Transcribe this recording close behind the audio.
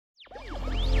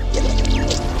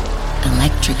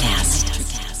Electrocast.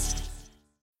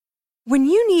 When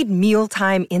you need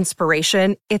mealtime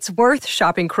inspiration, it's worth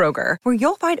shopping Kroger, where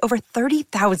you'll find over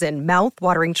 30,000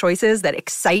 mouth-watering choices that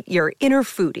excite your inner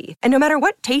foodie. And no matter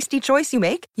what tasty choice you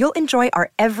make, you'll enjoy our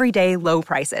everyday low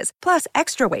prices, plus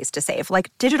extra ways to save,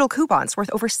 like digital coupons worth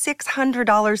over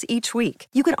 $600 each week.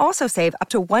 You can also save up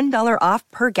to $1 off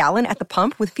per gallon at the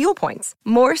pump with fuel points.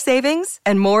 More savings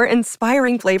and more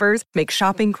inspiring flavors make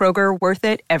shopping Kroger worth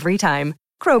it every time.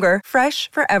 Kroger, fresh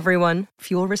for everyone.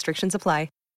 Fuel restrictions apply.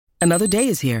 Another day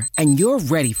is here, and you're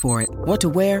ready for it. What to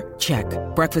wear? Check.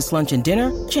 Breakfast, lunch, and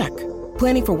dinner? Check.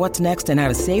 Planning for what's next and how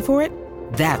to save for it?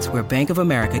 That's where Bank of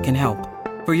America can help.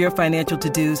 For your financial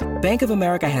to-dos, Bank of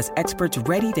America has experts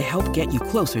ready to help get you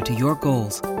closer to your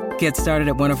goals. Get started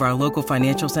at one of our local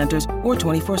financial centers or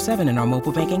 24/7 in our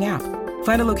mobile banking app.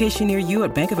 Find a location near you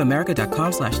at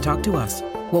bankofamerica.com/talktous.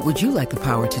 What would you like the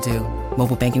power to do?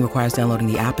 Mobile banking requires downloading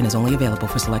the app and is only available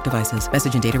for select devices.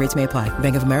 Message and data rates may apply.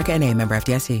 Bank of America N.A., member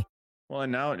FDIC. Well,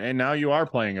 and now you are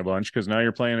playing a bunch, because now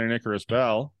you're playing an Icarus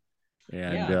Bell,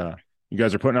 and you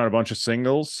guys are putting out a bunch of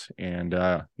singles, and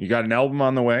you got an album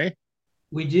on the way.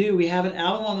 We do. We have an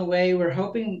album on the way. We're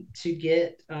hoping to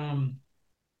get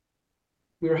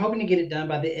it done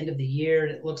by the end of the year.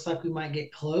 It looks like we might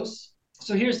get close.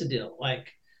 So here's the deal.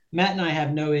 Like, Matt and I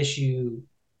have no issue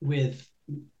with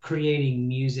creating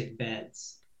music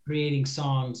beds, creating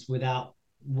songs without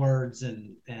words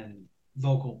and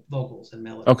vocals and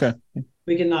melodies. Okay.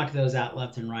 We can knock those out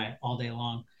left and right all day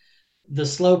long. The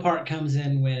slow part comes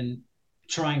in when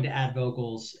trying to add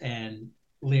vocals and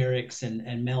lyrics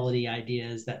and melody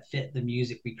ideas that fit the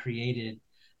music we created,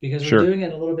 because we're doing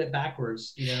it a little bit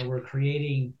backwards. You know, we're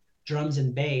creating drums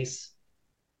and bass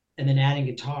and then adding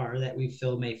guitar that we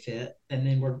feel may fit, and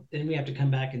then we have to come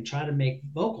back and try to make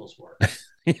vocals work.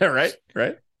 Yeah, right.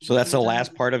 So that's the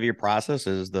last part of your process,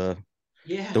 is the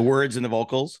words and the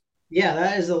vocals. Yeah,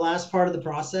 that is the last part of the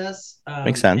process.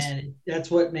 Makes sense. And that's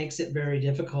what makes it very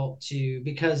difficult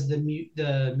because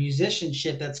the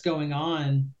musicianship that's going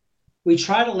on, we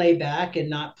try to lay back and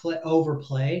not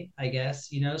overplay, I guess,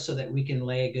 so that we can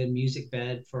lay a good music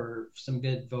bed for some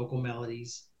good vocal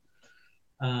melodies.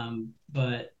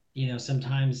 But,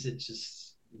 sometimes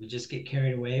we just get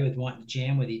carried away with wanting to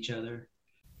jam with each other.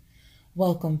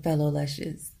 Welcome, fellow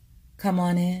Lushes. Come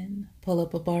on in, pull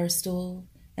up a bar stool,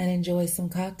 and enjoy some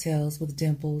cocktails with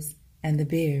Dimples and the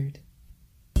Beard.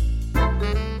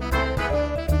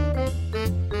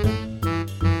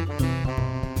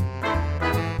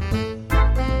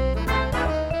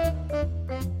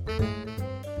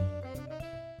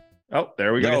 Oh,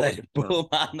 there we go. Boom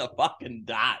on the fucking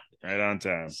dot. Right on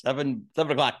time. 7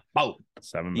 o'clock. Boom.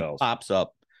 7 bells. Pops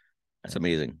up. That's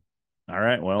amazing. All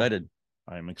right. Well,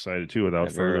 I'm excited too.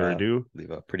 Without further ado, leave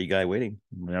a pretty guy waiting.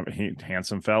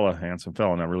 Handsome fella.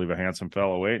 Never leave a handsome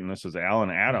fella waiting. This is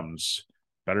Alan Adams,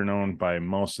 better known by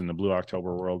most in the Blue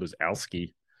October world as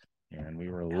Alski. And we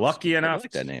were lucky enough. I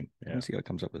like that name. Let's see what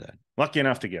comes up with that. Lucky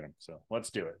enough to get him. So let's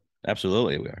do it.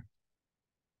 Absolutely, we are.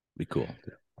 Be cool.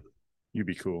 You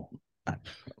be cool.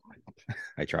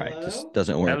 I try. Hello? It just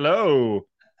doesn't work. Hello.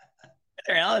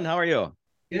 Hey, Alan, how are you?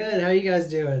 Good. How you guys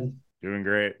doing? Doing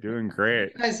great. You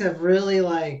guys have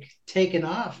really taken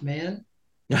off, man.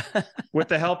 with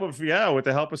the help of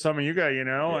some of you guys,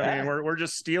 I mean, we're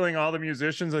just stealing all the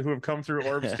musicians who have come through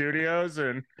Orb Studios.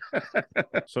 And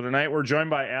so tonight we're joined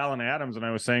by Alan Adams. And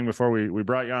I was saying before we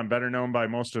brought you on, better known by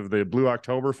most of the Blue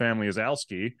October family as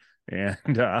Alski. And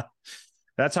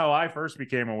that's how I first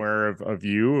became aware of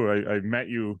you. I met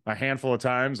you a handful of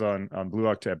times on Blue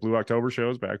October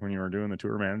shows back when you were doing the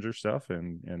tour manager stuff.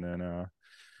 And then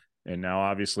and now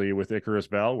obviously with Icarus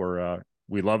Bell,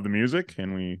 we love the music,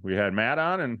 and we had Matt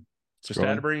on, and just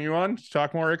had to bring you on to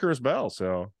talk more Icarus Bell.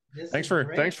 So thanks for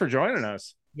joining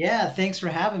us. Yeah, thanks for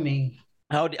having me.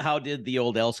 How did the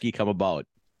old Elski come about?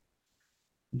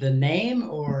 The name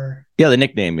or the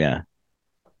nickname? Yeah,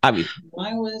 I mean,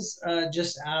 mine was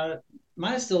just out.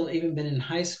 Might have still even been in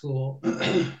high school.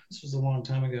 This was a long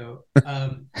time ago.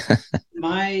 The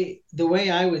way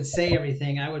I would say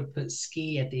everything, I would put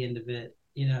ski at the end of it.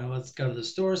 Let's go to the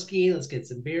store ski. Let's get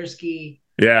some beer ski.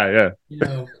 Yeah.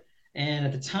 And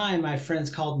at the time, my friends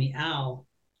called me Al,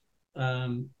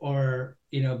 or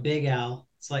Big Al.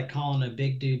 It's like calling a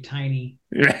big dude tiny.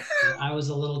 Yeah. I was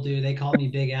a little dude. They called me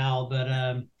Big Al, but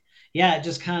it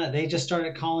just they just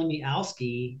started calling me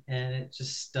Alski, and it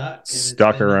just stuck.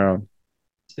 Stuck around.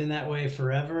 It's been that way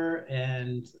forever,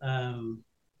 and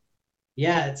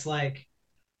it's like,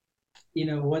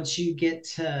 once you get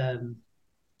to.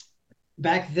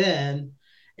 Back then,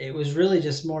 it was really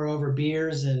just more over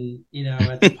beers and,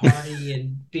 at the party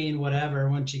and being whatever.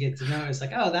 Once you get to know, it's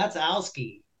like, oh, that's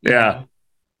Alski. Yeah.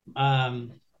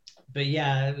 But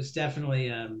yeah, it was definitely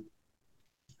a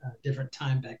different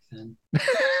time back then.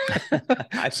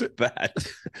 I bet.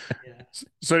 Yeah.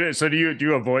 So do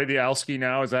you avoid the Alski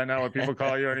now? Is that not what people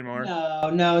call you anymore? No,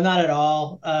 not at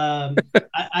all.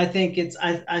 I think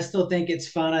I still think it's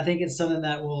fun. I think it's something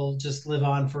that will just live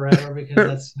on forever because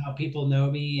that's how people know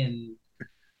me. And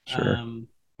sure.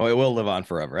 Oh, it will live on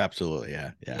forever. Absolutely.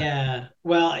 Yeah. Yeah. Yeah.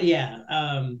 Well, yeah.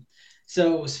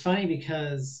 So it was funny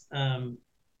because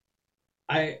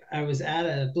I was at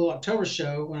a Blue October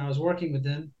show when I was working with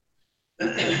them,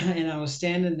 and I was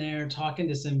standing there talking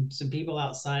to some people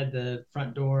outside the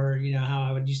front door. You know how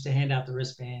I would used to hand out the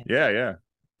wristband. Yeah, yeah.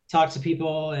 Talk to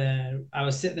people, and I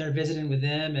was sitting there visiting with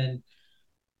them, and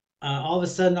all of a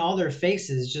sudden, all their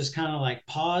faces just kind of like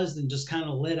paused and just kind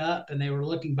of lit up, and they were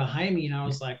looking behind me, and I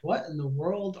was like, "What in the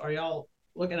world are y'all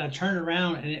looking?" I turned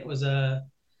around, and it was a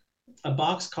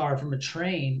box car from a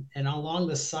train, and along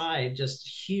the side, just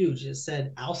huge, it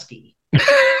said Alski.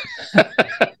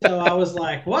 So I was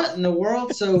like, what in the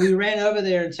world? So we ran over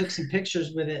there and took some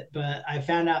pictures with it, but I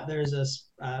found out there's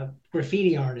a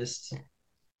graffiti artist.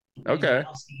 Okay.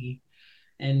 Alski.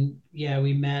 And yeah,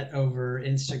 we met over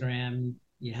Instagram.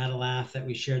 You had a laugh that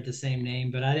we shared the same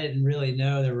name, but I didn't really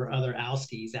know there were other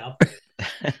Alskis out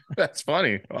there. That's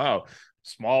funny. Wow.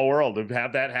 Small world to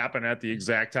have that happen at the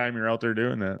exact time you're out there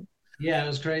doing that. Yeah, it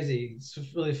was crazy. It's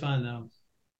really fun though.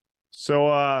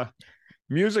 So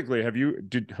musically,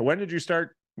 when did you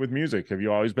start with music? Have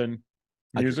you always been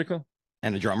musical?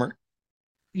 And a drummer?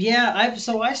 Yeah,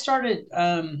 I started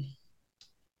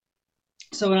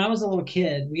so when I was a little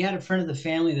kid, we had a friend of the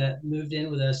family that moved in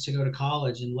with us to go to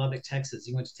college in Lubbock, Texas.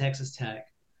 He went to Texas Tech.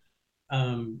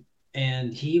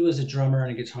 And he was a drummer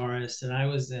and a guitarist, and I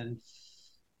was in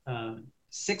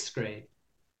sixth grade.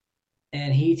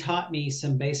 And he taught me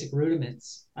some basic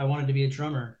rudiments. I wanted to be a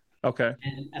drummer. Okay.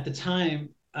 And at the time,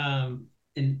 and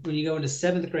when you go into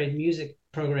seventh grade music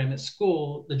program at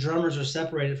school, the drummers are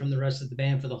separated from the rest of the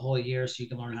band for the whole year, so you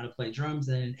can learn how to play drums.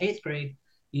 Then in eighth grade,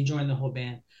 you join the whole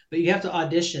band, but you have to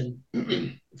audition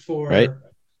to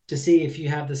see if you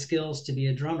have the skills to be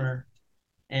a drummer.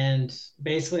 And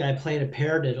basically, I played a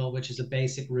paradiddle, which is a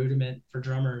basic rudiment for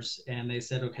drummers, and they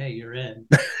said, "Okay, you're in."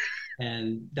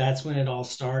 And that's when it all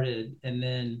started. And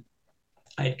then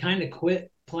I kind of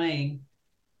quit playing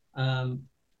out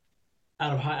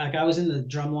of high, like I was in the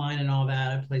drum line and all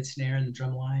that. I played snare in the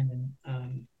drum line,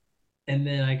 and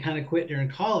then I kind of quit during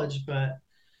college. But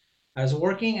I was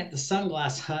working at the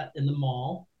Sunglass Hut in the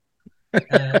mall,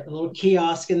 a little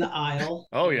kiosk in the aisle.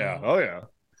 Oh yeah, oh yeah.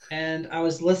 And I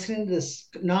was listening to this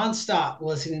nonstop,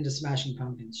 listening to Smashing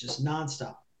Pumpkins, just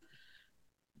nonstop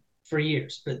for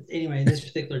years. But anyway, this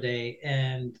particular day,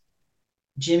 and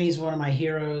Jimmy's one of my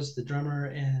heroes, the drummer,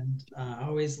 and I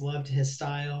always loved his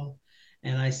style.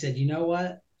 And I said, you know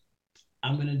what?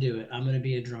 I'm going to do it. I'm going to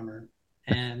be a drummer.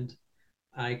 And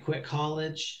I quit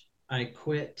college. I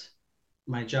quit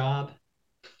my job.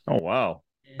 Oh, wow.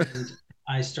 And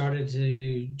I started to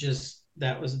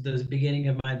that was the beginning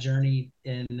of my journey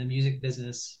in the music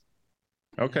business.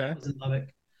 Okay. I was in Lubbock.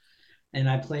 And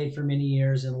I played for many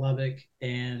years in Lubbock.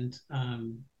 And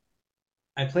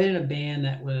I played in a band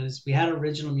we had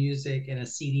original music and a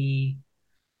CD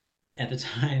at the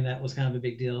time. That was kind of a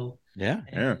big deal. Yeah.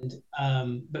 And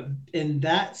but in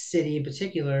that city in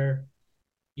particular,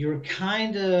 you were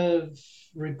kind of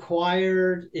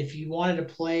required, if you wanted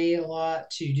to play a lot,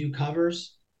 to do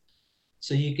covers.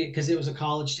 So you could, because it was a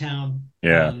college town.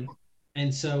 Yeah.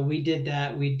 And so we did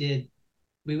that. We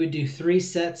would do 3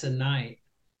 sets a night,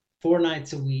 4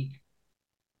 nights a week.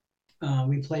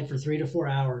 We played for 3 to 4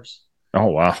 hours. Oh,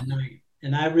 wow.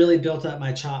 And I really built up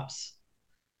my chops.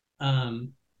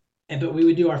 But we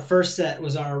would do our first set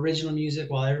was our original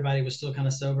music while everybody was still kind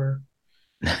of sober.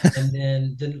 And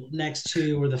then the next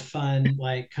 2 were the fun,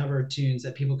 like cover tunes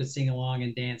that people could sing along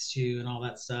and dance to and all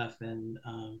that stuff. And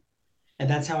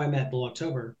that's how I met Blue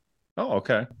October. Oh,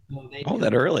 okay. So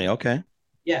that early. Okay.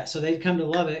 Yeah. So they'd come to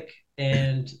Lubbock,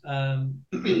 and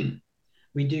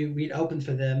we'd open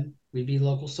for them. We'd be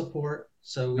local support.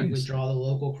 So we would draw the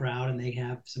local crowd, and they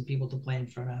have some people to play in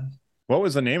front of. What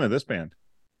was the name of this band?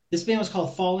 This band was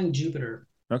called Falling Jupiter.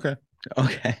 Okay.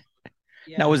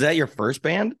 Yeah. Now, was that your first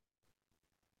band?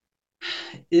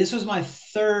 This was my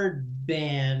third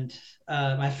band.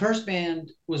 My first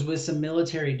band was with some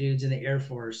military dudes in the Air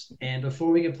Force. And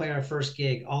before we could play our first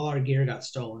gig, all our gear got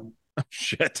stolen. Oh,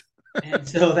 shit. And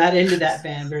so that ended that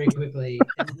band very quickly.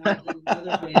 And then I did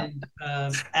another band.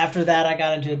 After that, I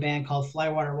got into a band called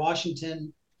Flywater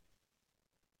Washington.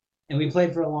 And we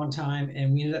played for a long time.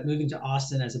 And we ended up moving to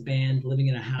Austin as a band, living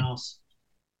in a house,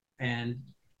 and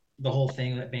the whole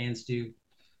thing that bands do.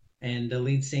 and the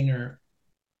lead singer,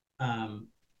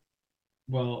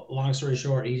 well, long story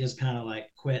short, he just kind of like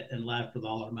quit and left with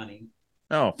all our money.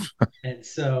 Oh. And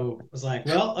so I was like,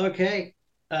 well, okay.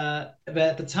 But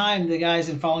at the time, the guys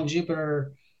in Falling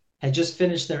Jupiter had just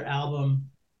finished their album,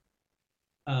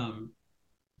 and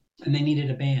they needed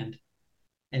a band.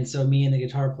 And so me and the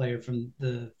guitar player from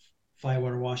the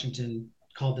Flywater, Washington,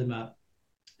 called them up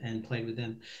and played with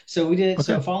them. So we did. Okay.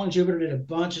 So Falling Jupiter did a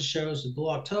bunch of shows with Blue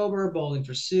October, Bowling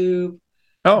for Soup.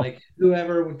 Oh, like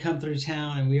whoever would come through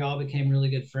town, and we all became really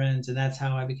good friends. And that's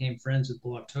how I became friends with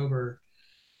Blue October.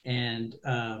 And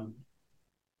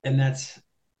that's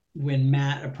when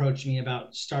Matt approached me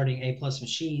about starting A+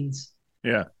 Machines.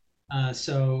 Yeah.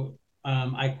 So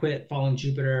I quit Falling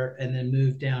Jupiter and then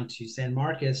moved down to San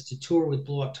Marcos to tour with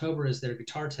Blue October as their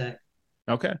guitar tech.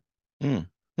 Okay. And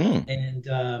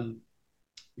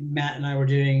Matt and I were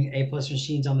doing A+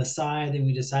 Machines on the side. Then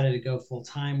we decided to go full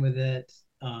time with it.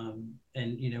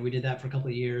 And, you know, we did that for a couple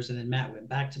of years. And then Matt went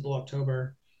back to Blue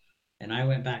October and I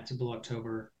went back to Blue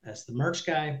October as the merch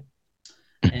guy.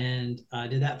 And I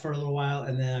did that for a little while.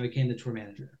 And then I became the tour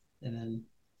manager. And then,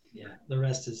 yeah, the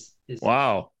rest is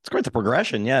wow. It's quite the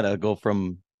progression. Yeah. To go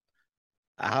from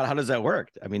how does that work?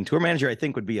 I mean, tour manager, I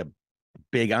think, would be a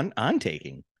big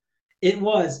on-taking. It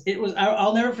was.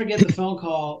 I'll never forget the phone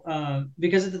call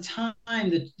because at the time,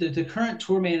 the current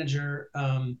tour manager,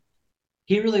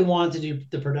 he really wanted to do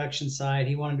the production side.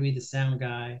 He wanted to be the sound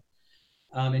guy.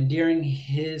 And during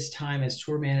his time as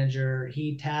tour manager,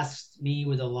 he tasked me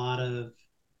with a lot of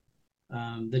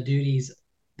the duties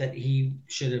that he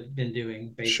should have been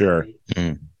doing, basically. Sure.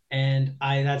 Mm-hmm. And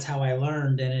that's how I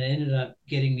learned, and it ended up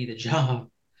getting me the job.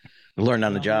 Learned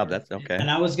on the job. That's okay. And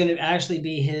I was going to actually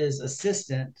be his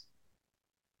assistant.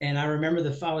 And I remember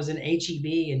I was in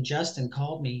HEB and Justin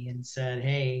called me and said,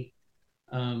 hey,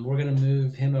 we're going to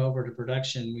move him over to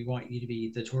production. We want you to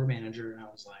be the tour manager. And I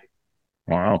was like,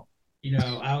 wow. You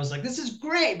know, I was like, this is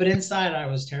great. But inside I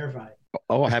was terrified.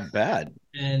 Oh, how bad.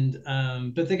 And,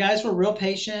 but the guys were real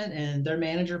patient, and their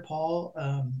manager, Paul,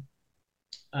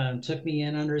 took me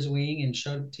in under his wing and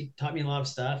taught me a lot of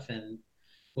stuff, and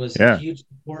was a huge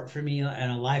support for me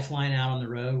and a lifeline out on the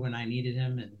road when I needed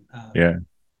him. And,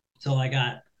 so I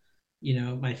got, you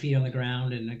know, my feet on the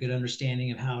ground and a good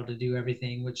understanding of how to do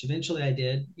everything, which eventually I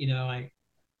did. You know, I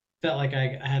felt like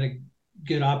I had a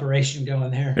good operation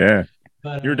going there. Yeah.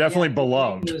 But you're definitely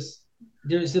beloved.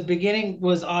 The beginning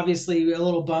was obviously a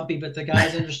little bumpy, but the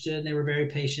guys understood and they were very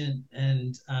patient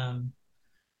and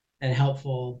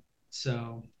helpful.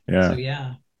 So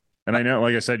yeah. And I know,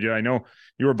 like I said, I know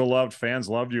you were beloved. Fans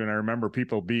loved you. And I remember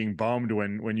people being bummed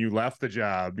when you left the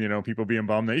job, you know, people being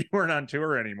bummed that you weren't on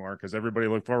tour anymore, because everybody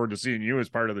looked forward to seeing you as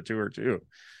part of the tour too.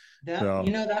 You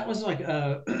know, that was like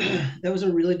that was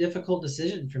a really difficult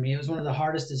decision for me. It was one of the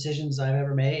hardest decisions I've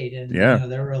ever made. And you know,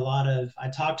 there were I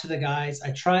talked to the guys.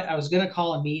 I was going to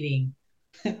call a meeting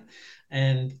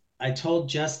and I told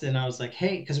Justin, I was like,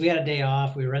 hey, because we had a day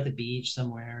off. We were at the beach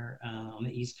somewhere on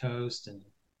the East Coast. And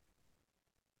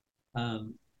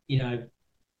you know, I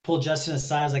pulled Justin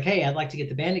aside. I was like, hey, I'd like to get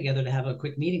the band together to have a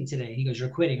quick meeting today. He goes, you're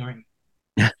quitting, aren't you?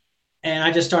 And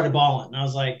I just started bawling. And I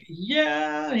was like,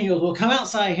 yeah. And he goes, well, come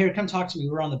outside here. Come talk to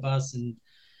me. We're on the bus. And,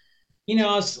 you know,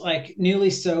 I was like newly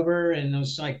sober, and I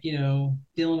was like, you know,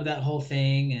 dealing with that whole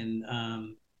thing and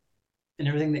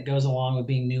everything that goes along with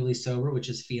being newly sober, which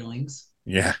is feelings.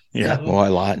 Yeah. Yeah. So, a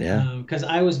lot. Yeah. Because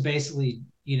I was basically,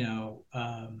 you know,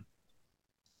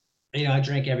 I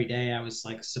drank every day. I was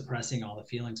like suppressing all the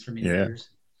feelings for many years.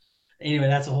 Anyway,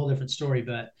 that's a whole different story.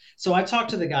 But so I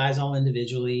talked to the guys all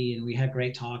individually, and we had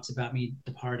great talks about me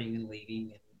departing and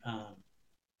leaving.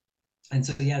 And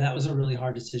so, yeah, that was a really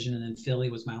hard decision. And then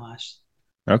Philly was my last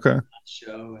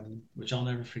show, and which I'll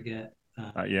never forget.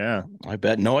 Yeah, I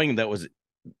bet, knowing it was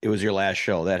your last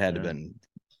show, that had to have been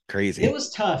crazy. It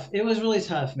was tough. It was really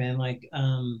tough, man. Like,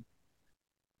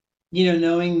 you know,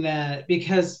 knowing that,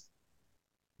 because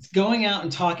going out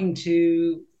and talking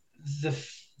to the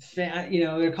you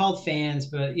know, they're called fans,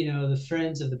 but you know, the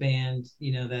friends of the band,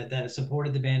 you know, that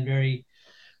supported the band very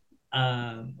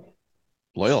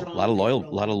loyal, a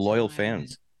lot of loyal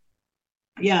fans.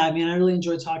 Yeah, I mean, I really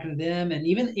enjoyed talking to them, and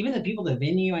even the people at the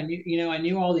venue. I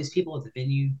knew all these people at the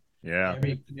venue. Yeah,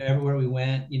 everywhere we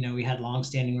went, you know, we had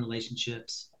long-standing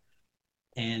relationships,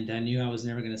 and I knew I was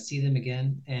never going to see them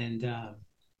again. And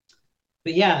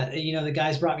but yeah, you know, the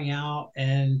guys brought me out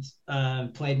and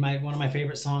played one of my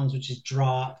favorite songs, which is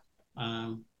 "Drop."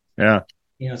 Yeah,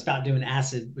 you know, it's about doing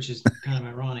acid, which is kind of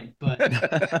ironic, but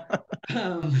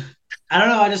I don't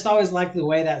know. I just always liked the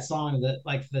way that song,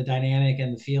 like the dynamic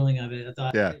and the feeling of it. I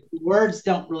thought words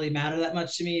don't really matter that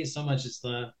much to me, so much as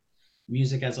the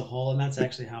music as a whole. And that's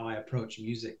actually how I approach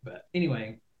music. But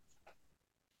anyway,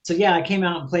 so yeah, I came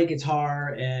out and played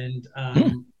guitar, and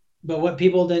but what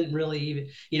people didn't really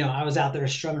even, I was out there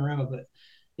strumming around, but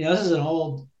this is an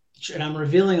old, and I'm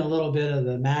revealing a little bit of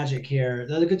the magic here.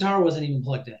 The guitar wasn't even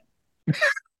plugged in.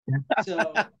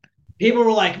 So people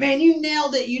were like, man, you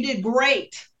nailed it. You did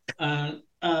great.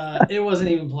 It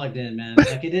wasn't even plugged in, man.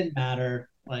 Like, it didn't matter.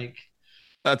 Like,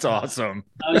 that's awesome.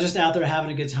 I was just out there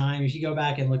having a good time. If you go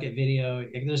back and look at video,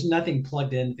 there's nothing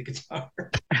plugged in the guitar.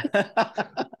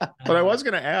 But I was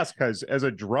going to ask, because as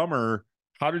a drummer,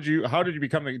 how did you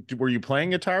become were you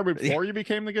playing guitar before you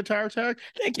became the guitar tech?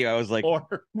 Thank you. I was like,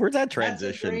 where's that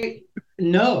transition?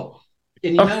 No.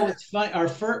 And what's funny?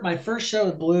 My first show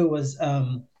with Blue was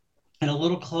at a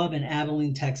little club in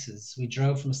Abilene, Texas. We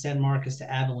drove from San Marcos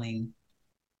to Abilene,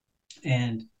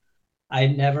 and I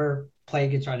never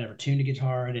played guitar. I never tuned a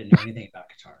guitar. I didn't know anything about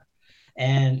guitar.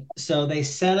 And so they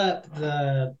set up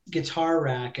the guitar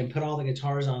rack and put all the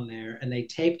guitars on there, and they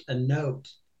taped a note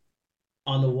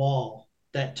on the wall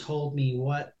that told me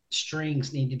what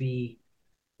strings need to be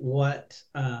what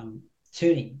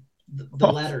tuning,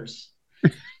 the letters.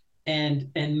 And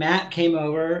Matt came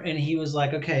over and he was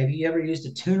like, okay, have you ever used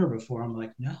a tuner before? I'm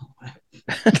like, no,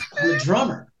 I'm a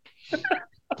drummer.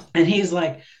 And he's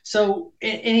like, so,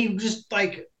 and he just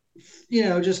like,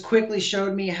 just quickly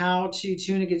showed me how to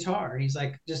tune a guitar. He's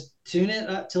like, just tune it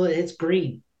up till it hits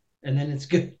green and then it's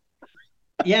good.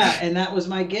 Yeah. And that was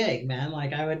my gig, man.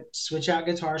 Like, I would switch out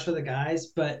guitars for the guys,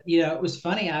 but it was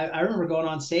funny. I remember going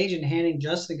on stage and handing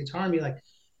Justin the guitar and be like,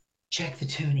 check the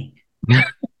tuning.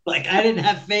 Like, I didn't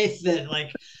have faith that,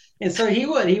 like, and so he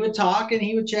would talk and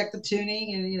he would check the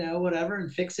tuning and, whatever,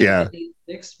 and fix it. Yeah.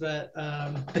 Fixed, but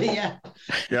yeah.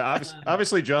 Yeah.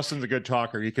 Obviously Justin's a good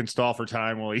talker. He can stall for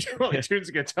time while he tunes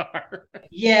a guitar.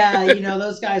 Yeah.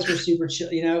 Those guys were super chill.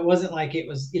 It wasn't like it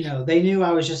was, they knew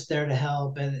I was just there to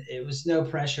help, and it was no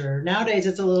pressure. Nowadays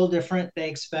it's a little different. They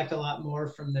expect a lot more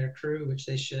from their crew, which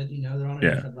they should, they're on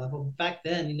a different level. Back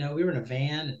then, we were in a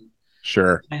van and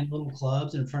sure, playing little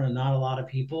clubs in front of not a lot of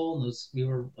people, and we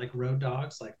were like road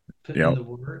dogs, like putting in the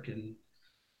work. And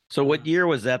so what year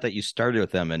was that you started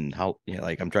with them, and how,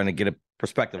 like, I'm trying to get a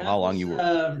perspective of how long you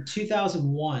were?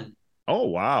 2001. Oh,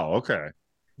 wow. Okay.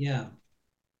 Yeah.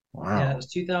 Wow. Yeah, it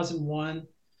was 2001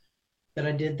 that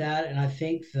I did that. And I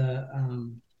think the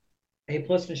A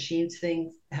Plus Machines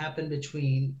thing happened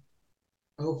between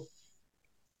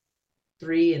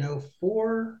 03 and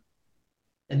 04.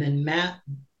 And then Matt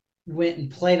went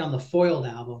and played on the Foiled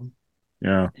album.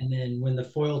 Yeah. And then when the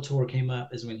Foil tour came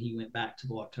up is when he went back to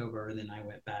Blue October, and then I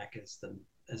went back as the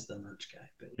merch guy.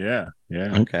 But yeah.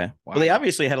 Okay. Wow. Well, they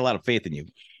obviously had a lot of faith in you,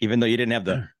 even though you didn't have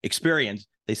the experience.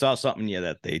 They saw something in you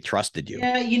that they trusted you.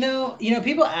 Yeah,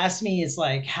 people ask me, it's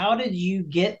like, how did you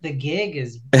get the gig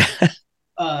as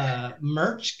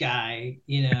merch guy,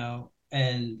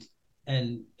 and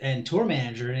tour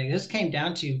manager? And it just came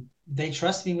down to, they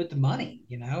trust me with the money.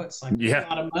 It's like a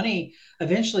lot of money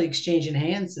eventually exchanging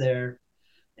hands there.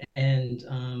 And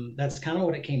that's kind of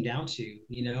what it came down to,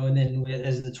 and then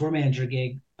as the tour manager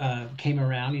gig came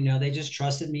around, they just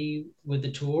trusted me with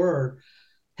the tour, or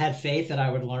had faith that I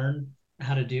would learn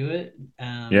how to do it.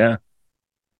 Yeah.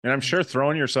 And I'm sure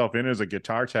throwing yourself in as a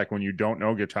guitar tech when you don't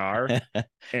know guitar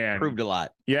and proved a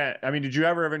lot. Yeah. I mean, did you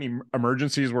ever have any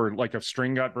emergencies where, like, a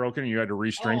string got broken and you had to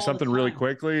restring something really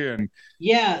quickly? And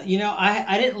yeah,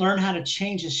 I didn't learn how to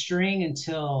change a string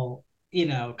until,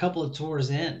 a couple of tours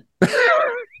in.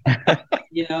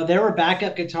 There were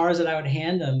backup guitars that I would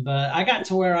hand them, but I got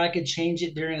to where I could change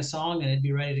it during a song and it'd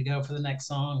be ready to go for the next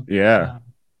song. Yeah.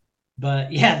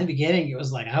 But yeah, at the beginning, it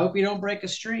was like, I hope you don't break a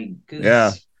string.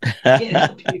 Yeah. I can't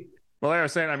help you. Well, like I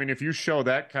was saying, I mean, if you show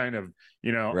that kind of,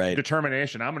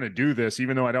 determination, I'm going to do this,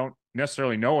 even though I don't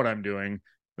necessarily know what I'm doing.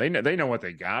 They know what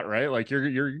they got, right? Like, you're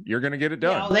going to get it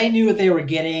done. They knew what they were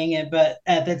getting, but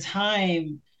at the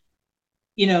time,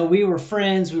 we were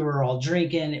friends. We were all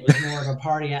drinking. It was more of a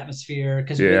party atmosphere,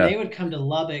 because when they would come to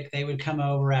Lubbock, they would come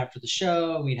over after the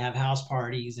show. We'd have house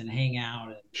parties and hang out.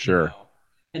 And, sure.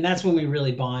 And that's when we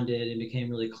really bonded and became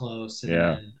really close. And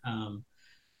then,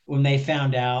 when they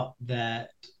found out that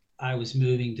I was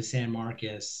moving to San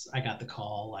Marcos, I got the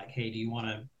call like, hey, do you want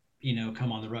to,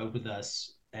 come on the road with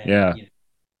us? And,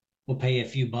 we'll pay you a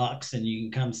few bucks and you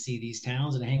can come see these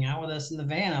towns and hang out with us in the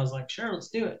van. I was like, sure, let's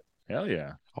do it. Hell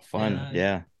yeah. How fun.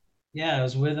 Yeah. I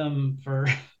was with them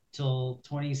till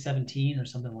 2017 or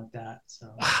something like that.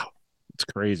 So wow, it's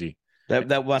crazy.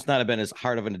 That must not have been as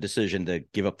hard of a decision to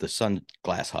give up the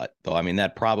sunglass hut, though. I mean,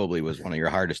 that probably was one of your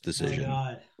hardest decisions.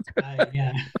 Oh my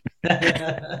God.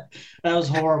 That was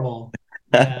horrible.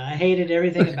 Yeah, I hated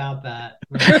everything about that.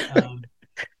 But,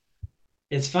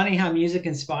 it's funny how music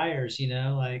inspires,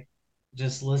 like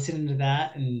just listening to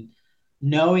that and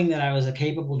knowing that I was a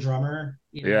capable drummer,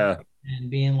 Yeah.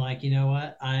 and being like, you know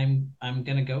what, I'm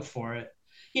gonna go for it.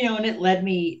 And it led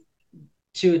me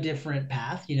to a different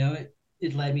path.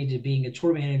 It led me to being a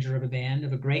tour manager of a band,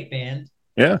 of a great band.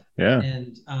 Yeah. Yeah.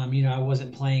 And I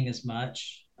wasn't playing as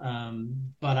much,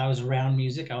 but I was around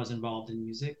music. I was involved in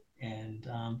music, and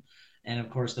of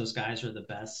course, those guys are the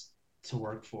best to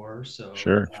work for. So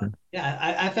Sure. Sure. yeah,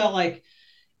 I felt like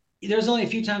there's only a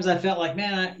few times I felt like,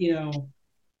 man,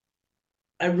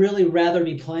 I'd really rather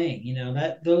be playing.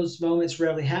 That those moments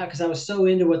rarely have, because I was so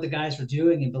into what the guys were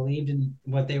doing and believed in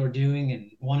what they were doing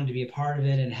and wanted to be a part of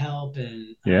it and help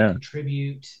and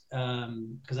contribute,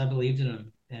 because I believed in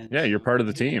them. And yeah, you're part of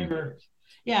the team.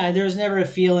 There's never a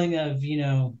feeling of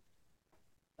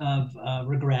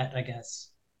regret, I guess.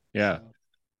 Yeah.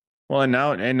 Well,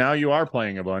 and now you are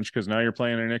playing a bunch, because now you're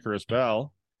playing in Icarus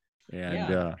Bell,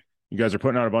 and you guys are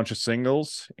putting out a bunch of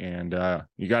singles, and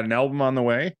you got an album on the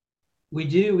way. We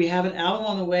do. We have an album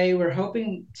on the way. We're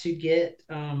hoping to get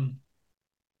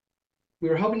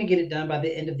it done by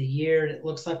the end of the year. It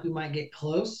looks like we might get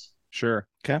close. Sure.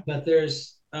 Okay. But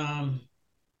there's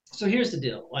so here's the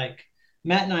deal. Like,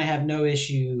 Matt and I have no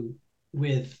issue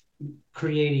with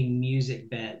creating music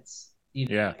beds.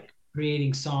 Like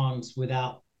creating songs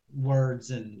without words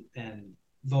and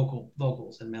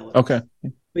vocals and melodies. Okay.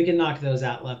 We can knock those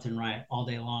out left and right all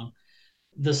day long.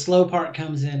 The slow part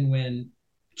comes in when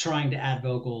trying to add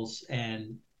vocals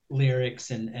and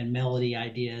lyrics and melody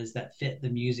ideas that fit the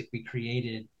music we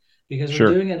created, because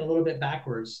we're doing it a little bit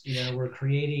backwards. We're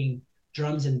creating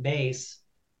drums and bass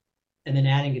and then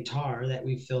adding guitar that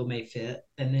we feel may fit,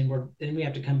 and then we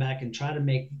have to come back and try to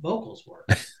make vocals work.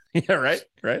 Yeah,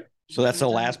 right. So that's the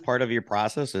last part of your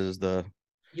process, is the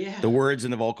words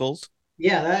and the vocals.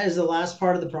 Yeah, that is the last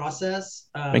part of the process.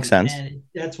 Makes sense. And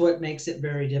that's what makes it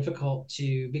very difficult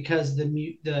because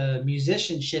the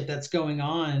musicianship that's going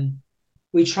on,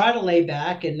 we try to lay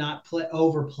back and not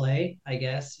overplay, I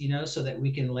guess, so that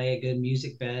we can lay a good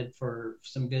music bed for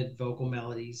some good vocal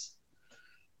melodies.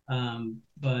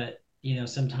 But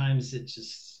sometimes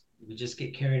we just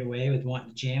get carried away with wanting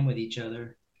to jam with each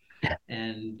other.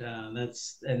 And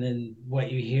then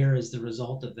what you hear is the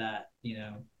result of that.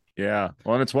 Yeah.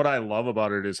 Well, and it's what I love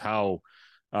about it is how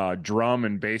drum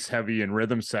and bass heavy and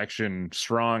rhythm section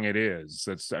strong it is.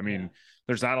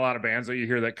 There's not a lot of bands that you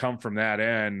hear that come from that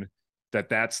end,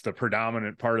 that's the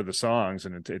predominant part of the songs,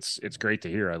 and it's great to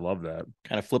hear. I love that.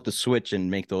 Kind of flip the switch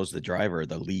and make those the driver,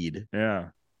 the lead. Yeah.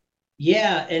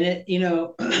 Yeah, and it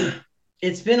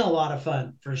it's been a lot of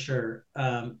fun for sure.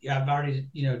 I've already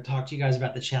talked to you guys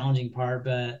about the challenging part,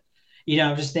 but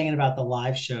I'm just thinking about the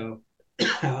live show.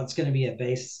 How it's going to be a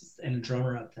bass and a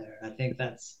drummer up there. I think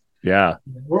that's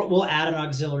we'll add an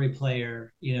auxiliary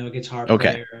player, a guitar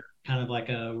player, kind of like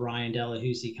a Ryan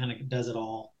Delahousie, kind of does it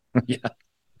all.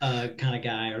 Kind of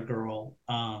guy or girl.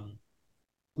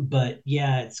 But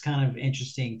yeah, it's kind of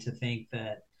interesting to think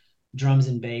that drums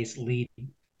and bass lead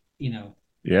the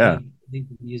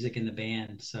music in the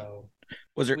band. So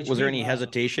was there any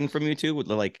hesitation from you two with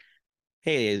like,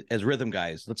 hey, as rhythm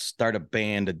guys, let's start a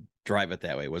band to drive it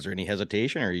that way? Was there any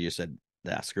hesitation, or you said,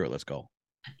 screw it, let's go?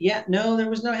 Yeah, no, there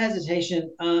was no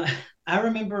hesitation. I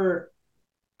remember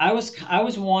I was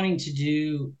wanting to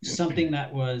do something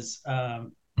that was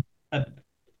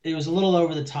it was a little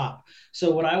over the top. So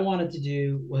what I wanted to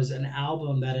do was an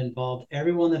album that involved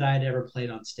everyone that I had ever played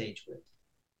on stage with.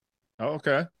 Oh,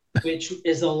 okay. Which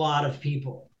is a lot of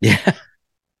people. Yeah.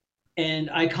 And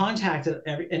I contacted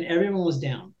everyone was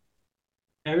down.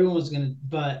 Everyone was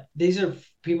but these are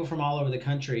people from all over the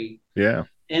country. Yeah.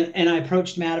 And I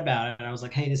approached Matt about it. I was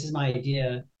like, hey, this is my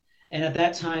idea. And at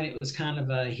that time, it was kind of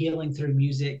a healing through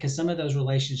music, because some of those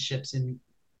relationships didn't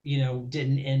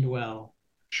end well.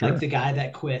 Sure. Like the guy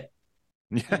that quit,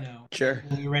 Sure.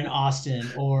 when we were in Austin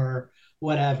or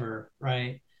whatever.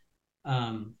 Right.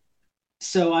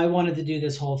 So I wanted to do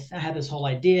I had this whole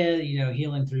idea,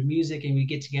 healing through music, and we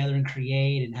get together and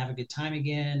create and have a good time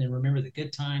again and remember the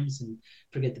good times and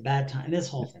forget the bad time, this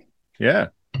whole thing. Yeah.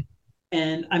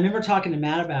 And I remember talking to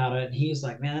Matt about it, and he was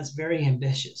like, man, that's very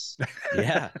ambitious.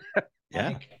 Yeah.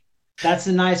 Yeah. That's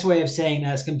a nice way of saying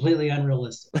that. It's completely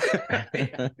unrealistic.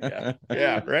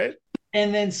 Yeah. Right.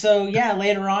 And then, so yeah,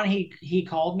 later on, he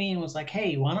called me and was like,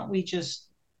 hey, why don't we just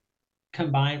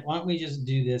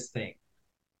do this thing?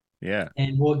 Yeah.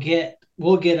 And we'll get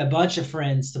a bunch of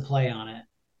friends to play on it.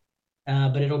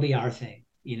 But it'll be our thing,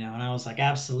 and I was like,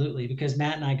 absolutely. Because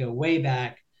Matt and I go way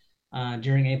back,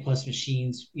 during A+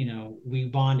 Machines, we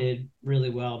bonded really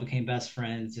well, became best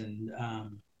friends. And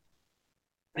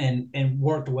and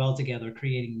worked well together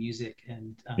creating music.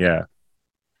 And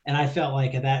I felt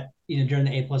like at that, during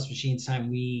the A Plus Machines time,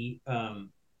 we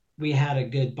had a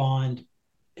good bond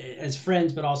as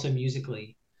friends, but also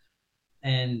musically.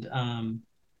 And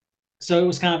so it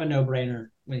was kind of a no-brainer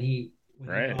when he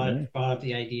brought up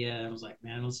the idea. I was like,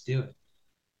 man, let's do it.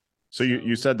 So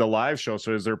you said the live show.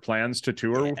 So is there plans to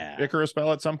tour Icarus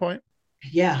Bell at some point?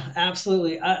 Yeah,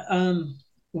 absolutely.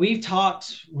 We've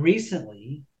talked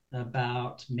recently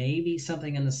about maybe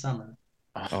something in the summer.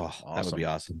 Oh, awesome. That would be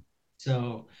awesome.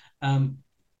 So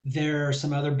there are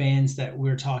some other bands that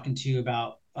we're talking to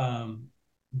about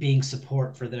being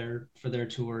support for their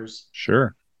tours.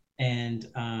 Sure. And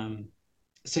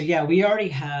so yeah, we already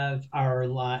have our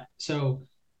lot. So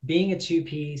being a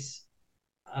two-piece,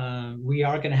 we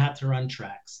are going to have to run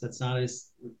tracks. That's not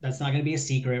going to be a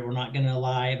secret. We're not going to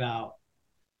lie about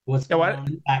what's going on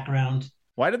in the background.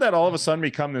 Why did that all of a sudden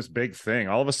become this big thing?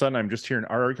 All of a sudden, I'm just hearing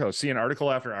seeing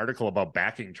article after article about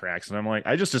backing tracks, and I'm like,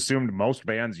 I just assumed most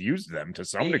bands used them to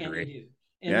some degree.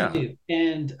 They do.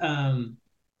 And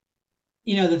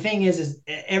the thing is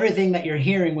everything that you're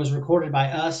hearing was recorded by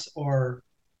us or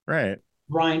Brian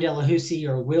Delahousie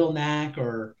or Will Knack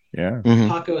or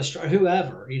Paco Estrada,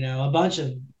 whoever, a bunch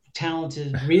of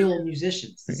talented real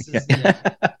musicians.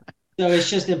 So it's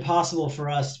just impossible for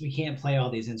us. We can't play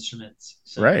all these instruments.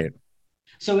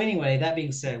 So anyway, that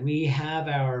being said, we have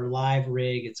our live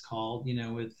rig, it's called,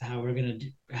 with how we're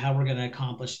gonna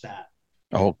accomplish that.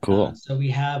 Oh, cool. So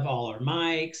we have all our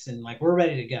mics and we're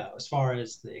ready to go as far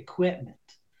as the equipment.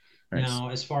 Nice. Now,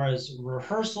 as far as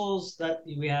rehearsals, that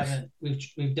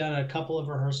we've done a couple of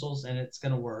rehearsals and it's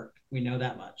gonna work. We know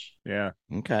that much. Yeah.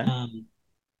 Okay.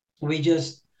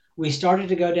 We started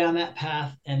to go down that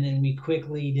path and then we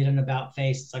quickly did an about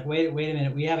face. It's like, wait a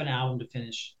minute, we have an album to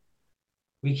finish.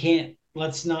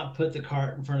 Let's not put the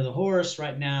cart in front of the horse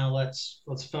right now. Let's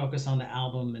focus on the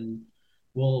album, and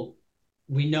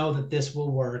we know that this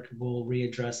will work. We'll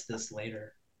readdress this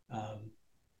later.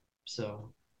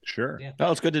 Sure. Yeah.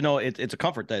 Well, it's good to know. It's a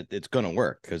comfort that it's going to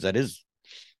work because that is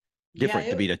different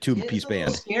to be a two-piece band.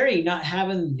 It's scary not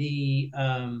having the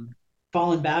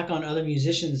falling back on other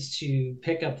musicians to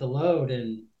pick up the load,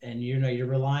 and you're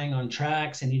relying on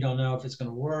tracks, and you don't know if it's going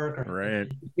to work or if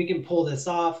we can pull this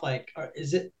off.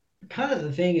 Is it? Kind of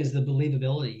the thing is the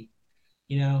believability,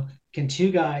 can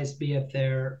two guys be up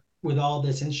there with all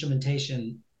this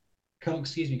instrumentation coming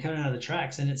out of the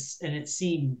tracks and it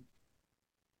seemed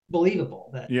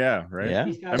believable that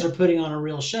these guys are putting on a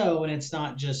real show and it's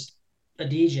not just a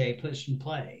DJ push and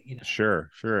play,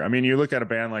 Sure. I mean, you look at a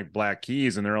band like Black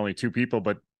Keys and they're only two people,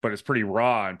 but it's pretty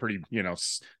raw and pretty,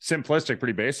 simplistic,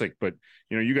 pretty basic, but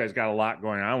you guys got a lot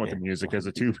going on with the music as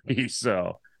a two-piece,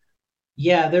 so.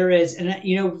 Yeah, there is. And,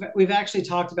 we've actually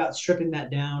talked about stripping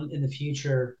that down in the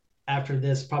future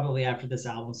probably after this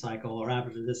album cycle or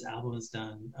after this album is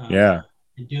done. And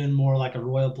doing more like a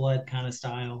Royal Blood kind of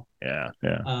style. Yeah.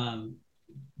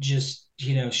 Just,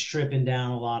 stripping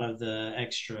down a lot of the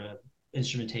extra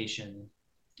instrumentation.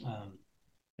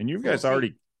 And you guys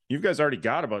already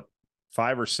got about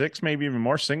 5 or 6, maybe even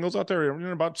more singles out there.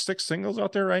 About 6 singles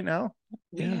out there right now.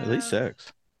 At least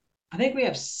 6. I think we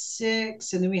have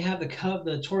 6, and then we have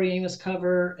the Tori Amos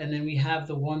cover, and then we have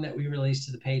the one that we released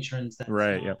to the patrons that's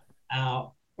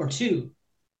out, or 2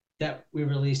 that we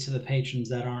released to the patrons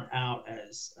that aren't out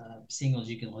as singles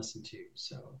you can listen to.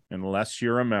 So unless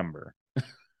you're a member,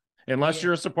 unless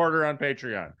you're a supporter on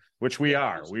Patreon, which we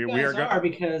are, we are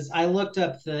because I looked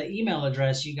up the email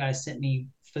address you guys sent me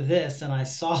for this, and I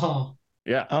saw.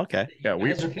 Yeah. Okay. Yeah.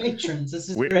 We are patrons. This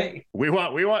is great. We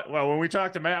want, well, when we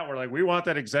talk to Matt, we're like, we want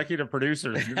that executive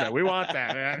producer. We want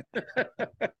that, man.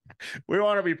 We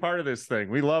want to be part of this thing.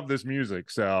 We love this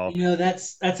music. So,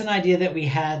 that's an idea that we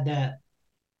had that,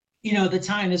 at the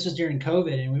time this was during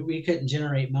COVID and we couldn't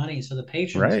generate money. So the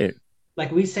patrons,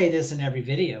 like we say this in every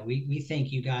video, we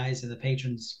thank you guys and the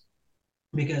patrons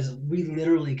because we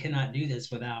literally cannot do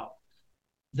this without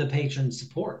the patron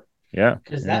support. Yeah.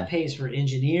 Because that pays for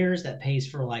engineers, that pays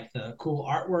for the cool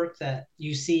artwork that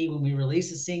you see when we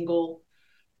release a single.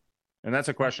 And that's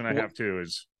a question I have too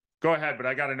is go ahead, but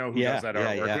I got to know who does that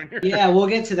artwork. Yeah, we'll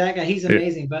get to that guy. He's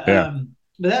amazing. But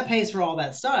that pays for all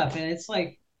that stuff. And it's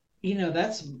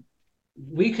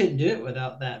we couldn't do it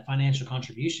without that financial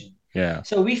contribution. Yeah.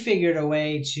 So we figured a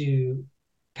way to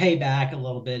pay back a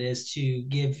little bit is to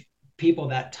give people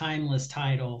that timeless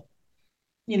title.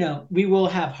 We will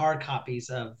have hard copies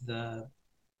of the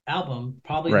album,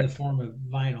 probably in the form of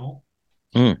vinyl.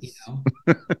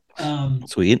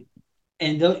 Sweet.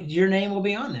 And your name will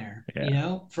be on there,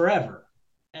 forever.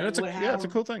 And it's a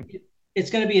cool thing. It's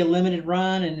going to be a limited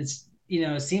run, and it's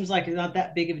it seems like it's not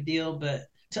that big of a deal, but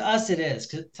To us it is.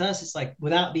 To us it's like,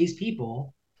 without these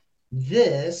people,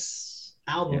 this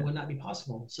album would not be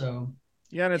possible. So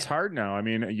yeah, and it's hard now. I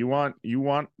mean, you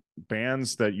want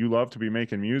bands that you love to be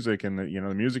making music, and the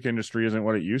music industry isn't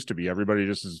what it used to be. Everybody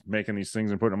just is making these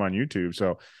things and putting them on YouTube.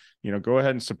 So, go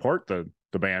ahead and support the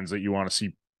bands that you want to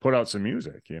see put out some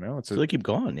music. It's really keep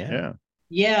going. Yeah.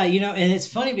 Yeah, and it's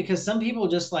funny because some people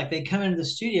just like, they come into the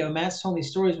studio. Matt's told me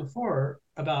stories before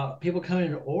about people coming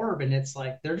into Orb, and it's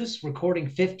like they're just recording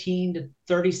 15 to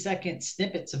 30-second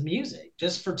snippets of music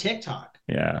just for TikTok.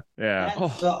 Yeah.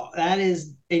 That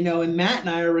is, and Matt and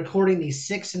I are recording these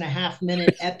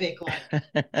 6.5-minute epic, like,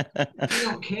 we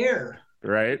don't care.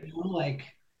 Right. Like,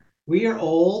 we are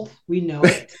old, we know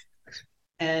it,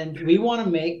 and we want to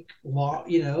make,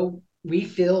 we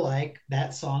feel like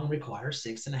that song requires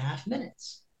 6.5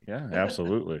 minutes. Yeah,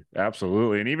 absolutely.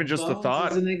 Absolutely. And even just the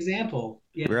thought. As an example.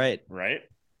 Yeah. Right.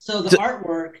 So the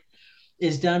artwork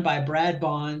is done by Brad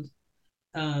Bond.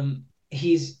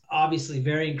 He's obviously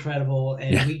very incredible,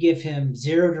 and we give him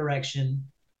zero direction.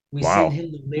 We send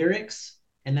him the lyrics,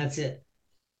 and that's it.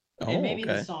 And maybe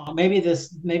the song, maybe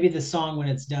the song when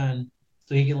it's done,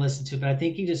 so he can listen to it. But I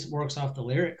think he just works off the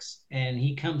lyrics, and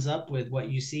he comes up with what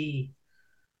you see.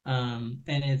 And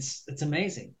it's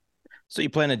amazing. So you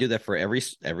plan to do that for every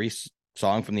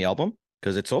song from the album?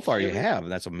 Because it's so far you have,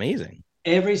 and that's amazing.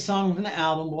 Every song from the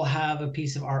album will have a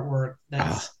piece of artwork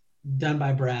that's done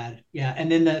by Brad. Yeah.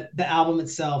 And then the album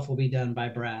itself will be done by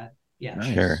Brad. Yeah.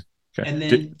 Nice. Sure. Okay. And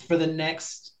then for the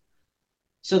next,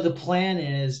 so the plan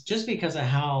is, just because of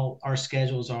how our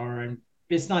schedules are, and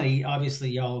it's not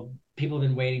obviously, people have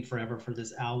been waiting forever for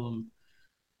this album.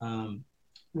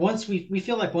 Once we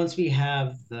feel like once we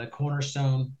have the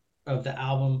cornerstone of the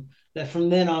album, that from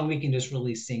then on we can just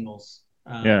release singles.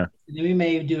 And then we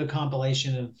may do a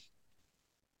compilation of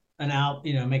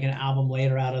make an album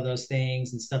later out of those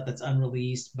things and stuff that's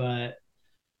unreleased. But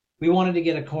we wanted to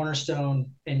get a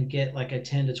cornerstone and get like a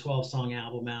 10 to 12 song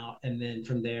album out, and then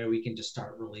from there we can just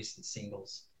start releasing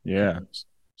singles. Yeah.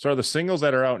 So are the singles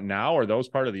that are out now, are those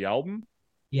part of the album?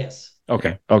 Yes.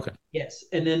 Okay. Yes.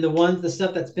 And then the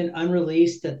stuff that's been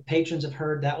unreleased that patrons have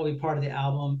heard, that will be part of the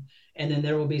album. And then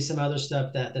there will be some other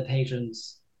stuff that the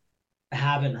patrons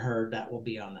haven't heard that will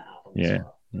be on the album.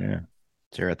 Yeah.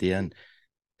 Sure, at the end.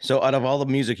 So out of all the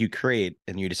music you create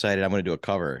and you decided I'm going to do a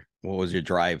cover, what was your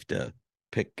drive to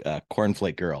pick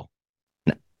Cornflake Girl?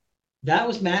 That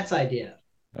was Matt's idea.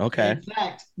 Okay. In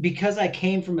fact, because I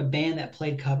came from a band that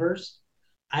played covers,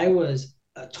 I was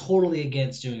totally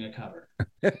against doing a cover.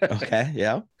 Okay,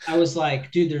 yeah. I was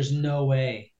like, dude, there's no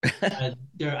way. I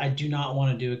do not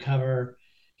want to do a cover.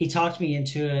 He talked me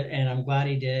into it, and I'm glad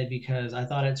he did, because I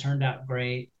thought it turned out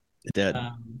great. It did.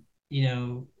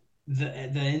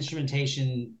 The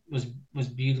instrumentation was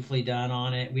beautifully done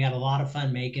on it. We had a lot of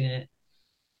fun making it,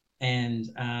 and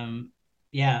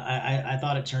I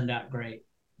thought it turned out great.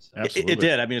 So. It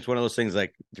did. I mean, it's one of those things,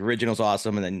 like, the original's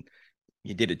awesome, and then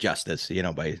you did it justice,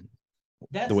 by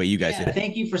the way you guys did it.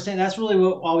 Thank you for saying. That's really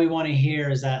all we want to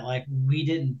hear, is that, like, we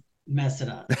didn't mess it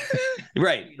up.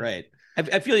 Right.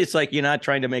 I feel it's like you're not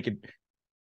trying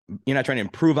to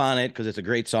improve on it because it's a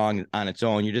great song on its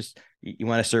own. You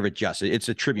want to serve it justice. It's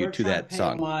a tribute to that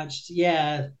song. Homage.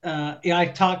 Yeah.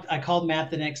 I called Matt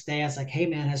the next day. I was like, hey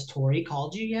man, has Tori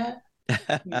called you yet?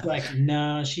 He's like,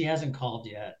 no, she hasn't called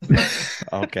yet.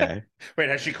 Okay. Wait,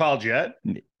 has she called yet?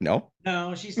 No,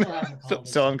 she still hasn't called.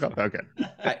 Still uncalled. Okay.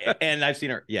 And I've seen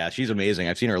her. Yeah, she's amazing.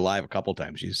 I've seen her live a couple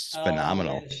times. She's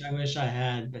phenomenal. I wish I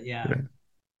had, but yeah.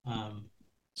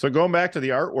 So going back to the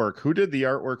artwork, who did the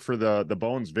artwork for the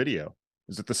Bones video?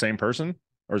 Is it the same person,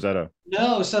 or is that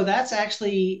No, so that's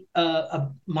actually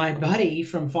my buddy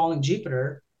from Falling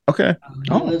Jupiter. Okay.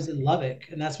 He lives in Lubbock,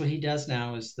 and that's what he does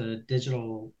now, is the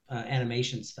digital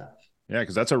animation stuff. Yeah,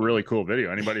 because that's a really cool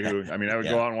video. Anybody who, I would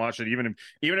go out and watch it, even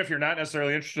if you're not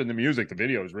necessarily interested in the music, the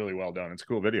video is really well done. It's a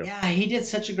cool video. Yeah, he did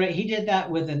he did that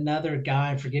with another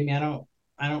guy. Forgive me, I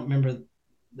don't remember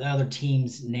the other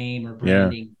team's name or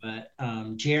branding, but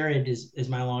Jared is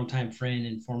my longtime friend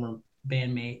and former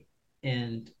bandmate,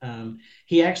 and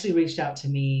he actually reached out to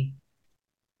me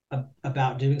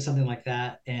about doing something like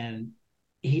that, and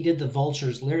he did the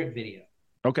Vultures lyric video.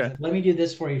 Okay. Like, let me do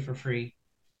this for you for free,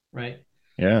 right?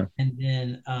 Yeah. And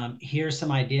then here's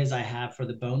some ideas I have for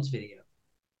the Bones video.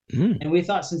 And we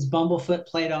thought, since Bumblefoot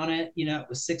played on it, it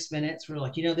was 6 minutes. We're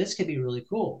like, this could be really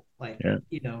cool. Like,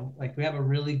 like, we have a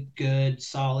really good,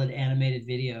 solid animated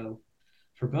video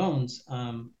for Bones.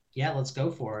 Let's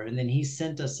go for it. And then he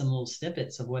sent us some little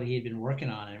snippets of what he had been working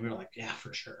on, and we were like, yeah,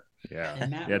 for sure. Yeah.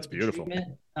 And Matt it's beautiful.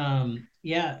 And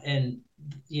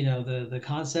the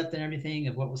concept and everything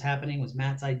of what was happening was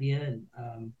Matt's idea,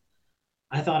 and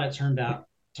I thought it turned out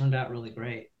really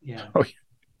great. Yeah. Oh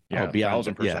yeah, beyond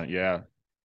 1,000%. Yeah.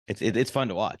 It's fun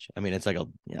to watch. I mean, it's like a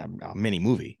mini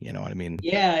movie. You know what I mean?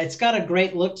 Yeah, it's got a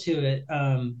great look to it.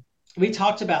 We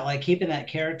talked about like keeping that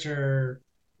character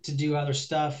to do other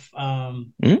stuff.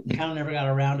 Kind of never got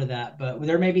around to that, but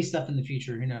there may be stuff in the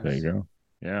future. Who knows? There you go.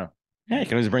 Yeah. Yeah, you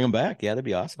can always bring him back. Yeah, that'd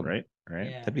be awesome. Right.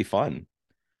 Yeah. That'd be fun.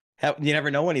 You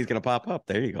never know when he's gonna pop up.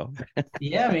 There you go.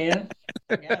 Yeah, man.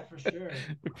 Yeah, for sure.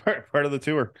 Part of the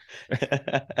tour.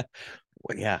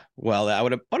 Well, yeah. Well, I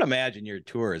would imagine your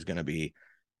tour is gonna be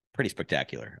pretty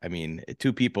spectacular. I mean,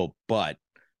 2 people, but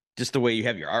just the way you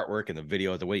have your artwork and the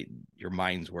video, the way your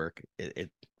minds work,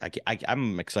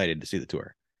 I'm excited to see the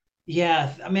tour.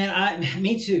 Yeah, I mean,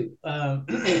 me too. When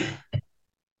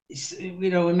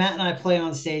Matt and I play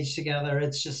on stage together,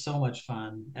 it's just so much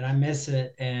fun, and I miss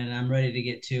it, and I'm ready to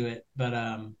get to it. But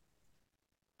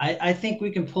I think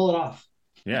we can pull it off.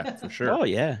 Yeah, for sure. Oh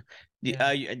yeah. Yeah.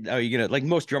 Are you gonna, like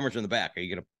most drummers are in the back? Are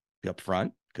you gonna be up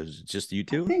front because it's just you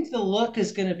 2? I think the look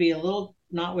is going to be a little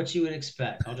not what you would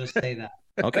expect. I'll just say that.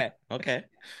 Okay.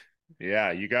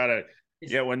 Yeah, you gotta.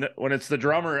 Yeah, when it's the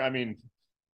drummer, I mean,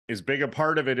 as big a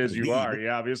part of it as you are,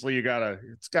 yeah, obviously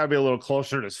it's gotta be a little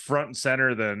closer to front and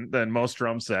center than most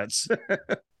drum sets.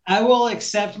 I will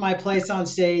accept my place on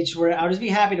stage where I'll just be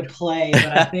happy to play,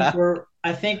 but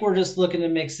I think we're just looking to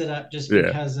mix it up just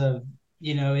because of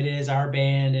it is our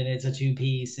band and it's a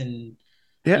 2-piece, and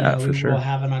for sure we'll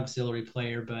have an auxiliary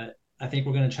player, but I think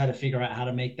we're going to try to figure out how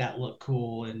to make that look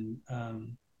cool. And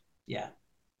yeah.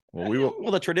 Well, we will.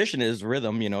 Well, the tradition is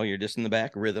rhythm. You're just in the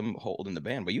back, rhythm holding the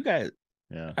band. But you guys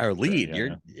are lead.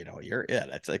 You're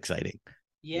that's exciting.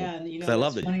 Yeah, and I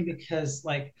love it's funny because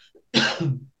like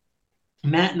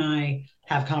Matt and I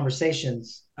have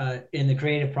conversations in the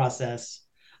creative process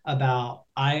about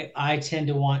I tend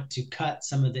to want to cut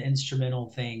some of the instrumental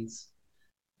things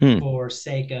for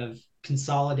sake of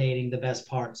consolidating the best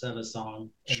parts of a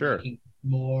song. Sure. Making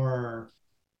more,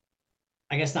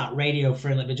 I guess not radio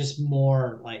friendly, but just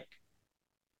more like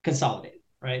consolidated,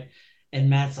 right? And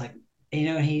Matt's like,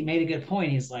 he made a good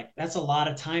point. He's like, that's a lot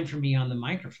of time for me on the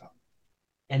microphone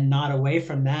and not away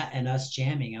from that and us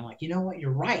jamming. I'm like, you know what?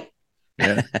 You're right.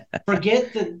 Yeah.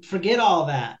 forget all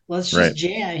that. Let's just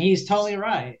jam. He's totally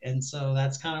right. And so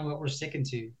that's kind of what we're sticking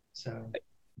to. So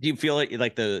do you feel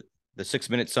like the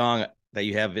 6-minute song that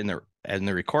you have in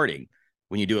the recording,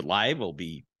 when you do it live, will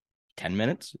be 10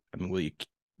 minutes? I mean, will you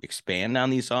expand on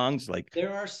these songs? Like,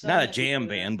 there are some, not a jam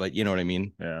band, but you know what I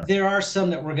mean? Yeah. There are some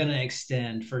that we're going to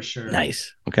extend for sure.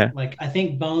 Nice. Okay. Like, I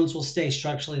think Bones will stay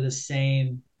structurally the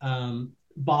same.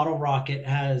 Bottle Rocket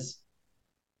has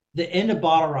the end of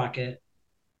Bottle Rocket.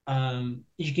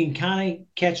 You can kind of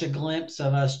catch a glimpse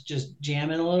of us just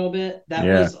jamming a little bit. That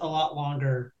was a lot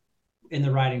longer in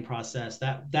the writing process.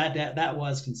 That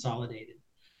was consolidated.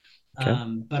 Okay.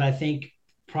 But I think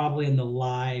probably in the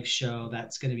live show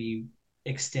that's going to be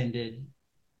extended,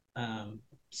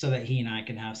 so that he and I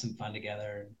can have some fun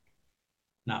together and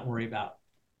not worry about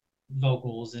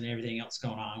vocals and everything else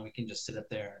going on. We can just sit up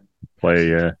there and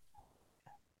play.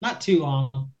 Not too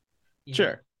long.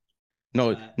 Sure.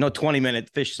 No 20-minute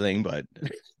fish thing, but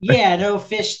yeah, no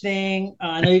fish thing.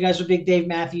 I know you guys are big Dave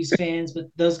Matthews fans, but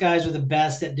those guys are the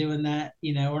best at doing that.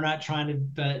 We're not trying to,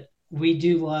 but we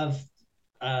do love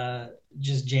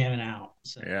just jamming out.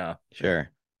 So. Yeah, sure.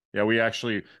 Yeah, we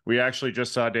actually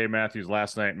just saw Dave Matthews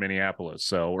last night in Minneapolis.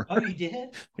 So oh, you did?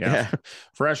 Yeah.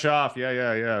 Fresh off.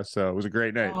 Yeah. So it was a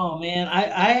great night. Oh man,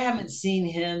 I haven't seen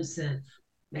him since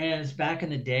it's back in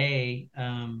the day.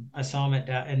 I saw him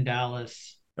in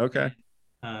Dallas. Okay.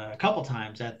 A couple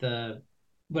times at the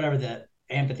whatever the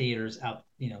amphitheater's out,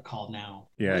 called now.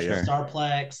 Yeah.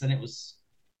 Starplex, and it was.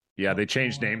 Yeah, they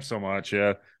changed names so much.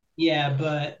 Yeah. Yeah,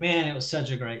 but man, it was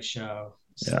such a great show.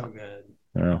 So good.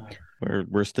 Yeah.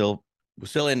 We're still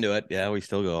into it. Yeah, we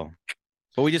still go.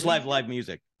 But we just live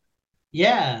music.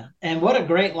 Yeah, and what a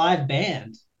great live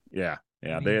band. Yeah.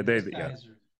 I mean, they are...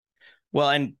 Well,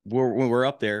 and when we're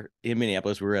up there in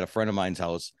Minneapolis, we were at a friend of mine's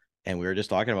house, and we were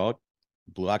just talking about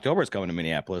Blue October is coming to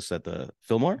Minneapolis at the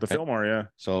Fillmore. The Fillmore, yeah.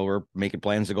 So we're making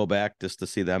plans to go back just to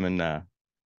see them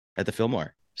at the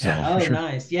Fillmore. So,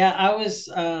 nice. Yeah, I was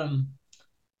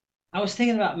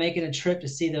thinking about making a trip to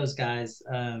see those guys,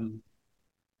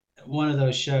 one of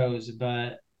those shows,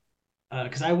 but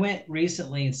because I went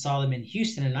recently and saw them in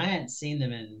Houston, and I hadn't seen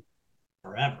them in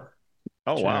forever.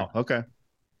 Oh, sure. Wow. Okay.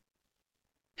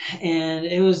 And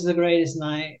it was the greatest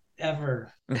night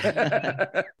ever.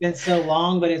 It's been so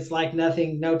long, but it's like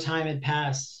no time had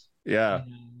passed. Yeah.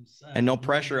 And no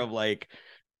pressure of like,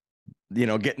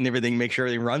 getting everything, make sure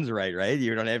everything runs right?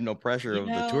 You don't have no pressure of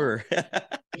the tour.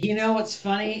 You know what's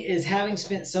funny is having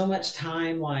spent so much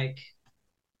time like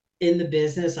in the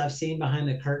business, I've seen behind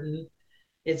the curtain.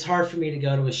 It's hard for me to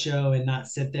go to a show and not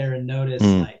sit there and notice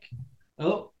like,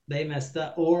 oh, they messed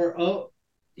up, or oh,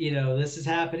 this is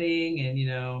happening,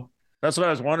 and That's what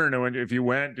I was wondering. If you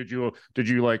went, did you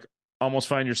like almost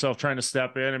find yourself trying to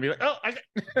step in and be like, oh,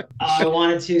 I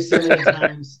wanted to so many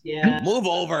times. Yeah. Move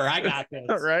over. I got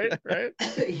this. Right.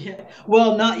 Yeah.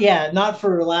 Well, not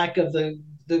for lack of the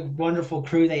wonderful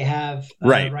crew they have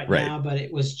right now, but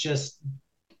it was just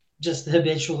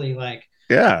habitually like,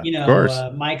 yeah, of course.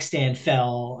 Mic stand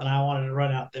fell and I wanted to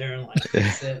run out there and like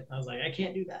fix it. I was like, I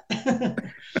can't do that.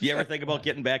 You ever think about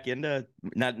getting back into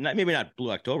maybe not Blue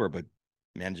October, but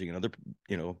managing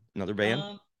another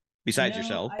band besides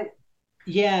yourself?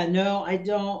 No, I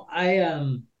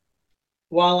don't.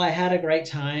 While I had a great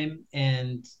time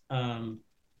and I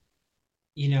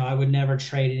would never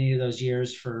trade any of those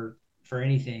years for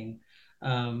anything.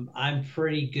 I'm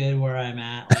pretty good where I'm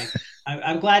at. Like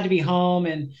I'm glad to be home,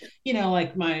 and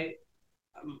like my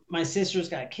sister's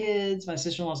got kids, my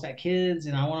sister-in-law's got kids,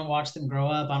 and I want to watch them grow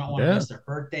up. I don't want to miss their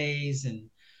birthdays, and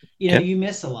you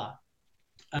miss a lot.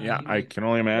 I can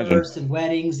only imagine. Births and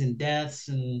weddings and deaths,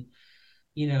 and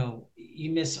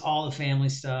you miss all the family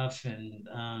stuff, and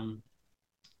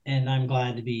I'm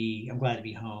glad to be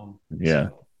home. Yeah.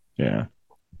 So. Yeah.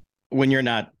 When you're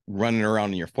not running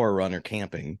around in your 4Runner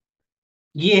camping.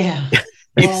 Yeah.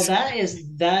 Well, that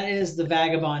is the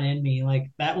vagabond in me.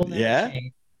 Like that will never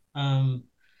change.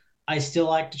 I still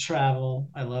like to travel.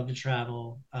 I love to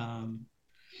travel.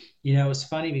 It's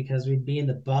funny because we'd be in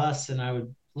the bus and I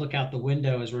would look out the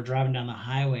window as we're driving down the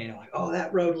highway and I'm like, oh,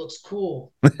 that road looks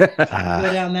cool. Go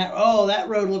down that. Oh, that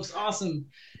road looks awesome.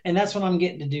 And that's what I'm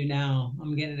getting to do now.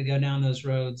 I'm getting to go down those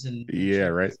roads and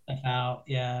right. Stuff out.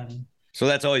 Yeah. So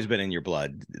that's always been in your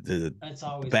blood, the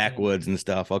backwoods and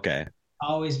stuff. Okay.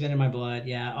 Always been in my blood.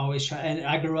 Yeah. Always try. And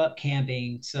I grew up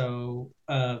camping. So,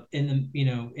 in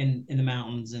the, in the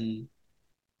mountains and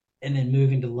then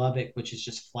moving to Lubbock, which is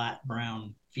just flat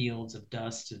brown fields of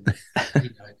dust and,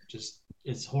 just,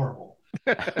 it's horrible.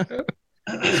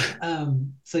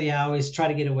 So yeah, I always try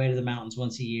to get away to the mountains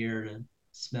once a year to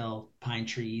smell pine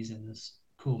trees and this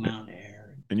cool mountain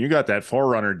air. And you got that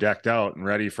 4Runner decked out and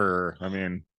ready for, I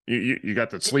mean, you got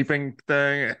the sleeping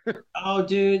thing. Oh,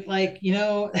 dude, like,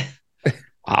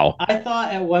 wow. I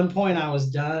thought at one point I was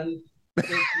done.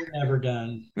 You're never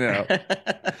done. Yeah.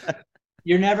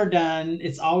 You're never done.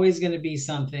 It's always going to be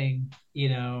something,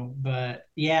 but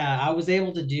yeah, I was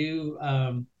able to do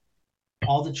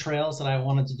all the trails that I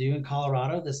wanted to do in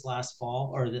Colorado this last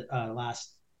fall, or the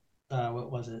last, what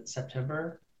was it?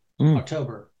 September,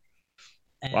 October.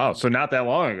 And, wow. So not that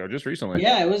long ago, just recently.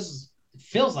 Yeah, it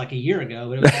feels like a year ago,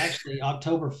 but it was actually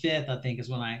October 5th, I think, is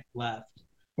when I left.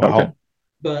 Wow. Okay.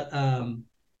 But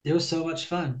it was so much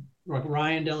fun. Like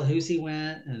Ryan Delahousie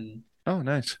went, and oh,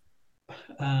 nice.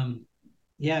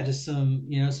 Yeah, just some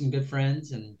good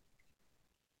friends, and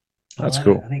that's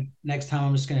cool. I think next time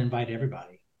I'm just going to invite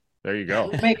everybody. There you go.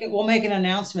 We'll make an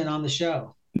announcement on the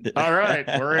show. All right,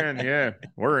 we're in. Yeah,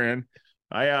 we're in.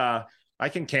 I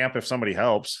can camp if somebody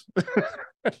helps.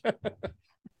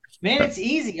 Man, it's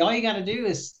easy. All you got to do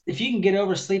is, if you can get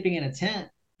over sleeping in a tent.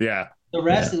 Yeah. The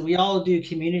rest is, we all do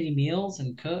community meals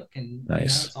and cook, and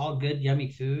nice. It's all good, yummy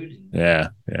food. And yeah.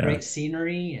 Great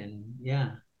scenery, and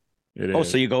yeah.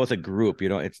 So you go with a group.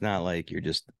 It's not like you're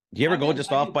just. Do you ever go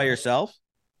just off by yourself?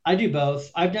 I do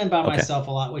both. I've done by myself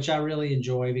a lot, which I really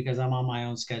enjoy because I'm on my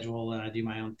own schedule and I do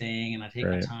my own thing and I take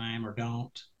my time or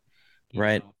don't.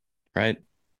 Right.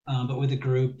 But with a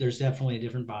group, there's definitely a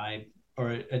different vibe or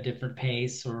a different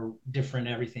pace or different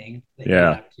everything that you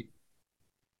have to,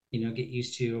 get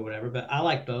used to or whatever. But I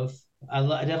like both. I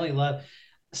definitely love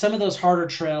some of those harder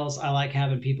trails. I like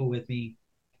having people with me,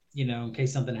 in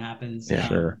case something happens. Yeah,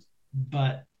 sure.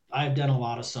 But I've done a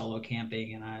lot of solo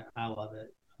camping and I love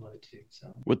it. I love it too.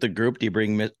 So with the group, do you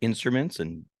bring instruments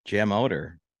and jam out,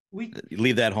 or you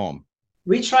leave that home?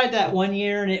 We tried that one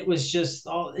year and it just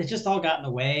all got in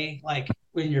the way, like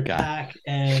when you're back,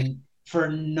 and for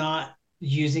not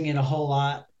using it a whole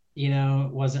lot,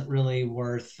 it wasn't really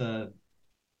worth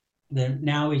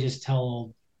now we just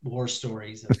tell war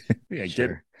stories of, yeah,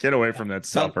 get away from that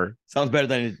supper. Sounds better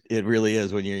than it really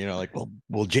is when you're like,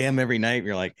 we'll jam every night. And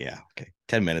you're like, yeah, okay,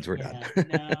 10 minutes, we're done.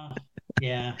 No,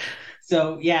 yeah.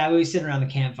 So yeah, we sit around the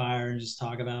campfire and just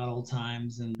talk about old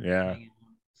times and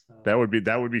that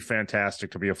would be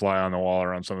fantastic to be a fly on the wall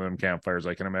around some of them campfires.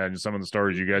 I can imagine some of the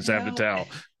stories you guys have to tell.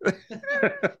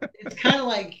 It's kind of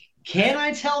like Can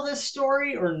I tell this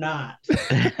story or not?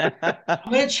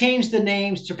 I'm going to change the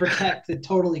names to protect the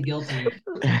totally guilty.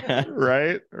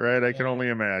 Right. I can only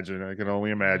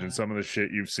imagine some of the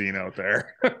shit you've seen out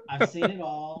there. I've seen it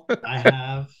all. I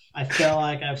have. I feel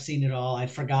like I've seen it all.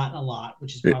 I've forgotten a lot,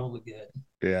 which is probably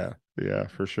good. Yeah,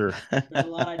 for sure. There's a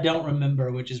lot I don't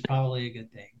remember, which is probably a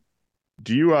good thing.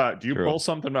 Do you True. pull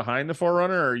something behind the 4Runner,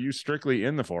 or are you strictly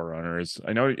in the 4Runner?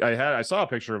 I know I saw a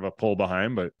picture of a pull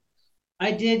behind, but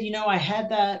I did, I had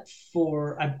that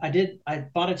I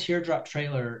bought a teardrop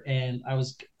trailer, and I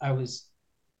was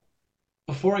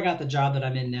before I got the job that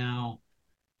I'm in now,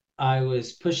 I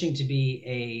was pushing to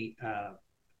be an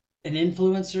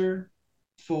influencer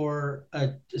for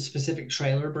a specific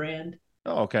trailer brand.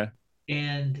 oh, okay.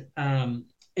 And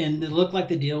it looked like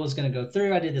the deal was going to go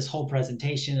through. I did this whole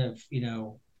presentation of,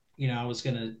 I was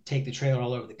going to take the trailer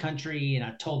all over the country, and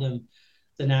I told them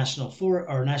the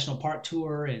national park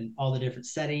tour and all the different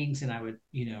settings, and I would,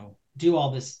 do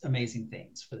all this amazing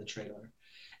things for the trailer.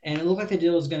 And it looked like the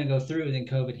deal was going to go through, and then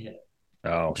COVID hit.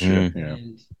 Oh shit. Yeah.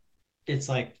 And it's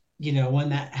like, when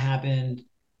that happened,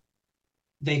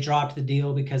 they dropped the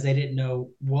deal because they didn't know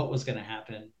what was going to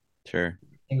happen. Sure.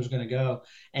 Things was going to go.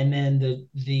 And then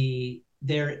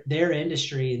their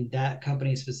industry and that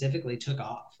company specifically took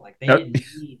off. Like they didn't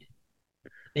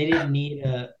need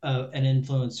an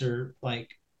influencer like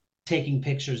taking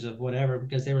pictures of whatever,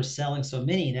 because they were selling so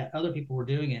many that other people were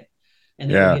doing it, and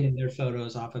they were getting their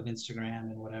photos off of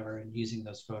Instagram and whatever and using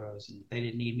those photos, and they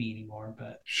didn't need me anymore.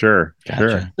 But Sure.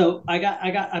 So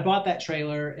I bought that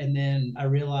trailer, and then I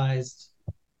realized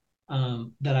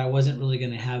that I wasn't really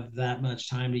going to have that much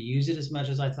time to use it as much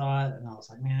as I thought. And I was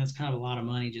like, man, it's kind of a lot of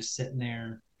money just sitting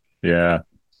there. Yeah.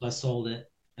 So I sold it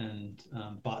and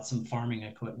bought some farming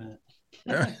equipment.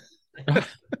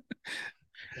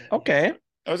 Okay.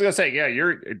 I was gonna say, yeah,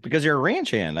 because you're a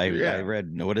ranch hand. I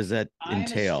read. What does that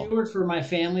entail? I'm a steward for my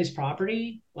family's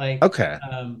property. Like, okay.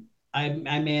 I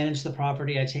manage the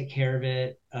property. I take care of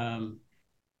it. And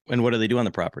what do they do on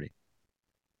the property?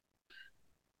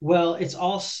 Well, it's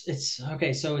all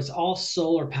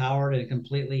solar powered and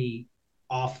completely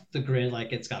off the grid.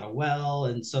 Like it's got a well,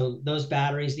 and so those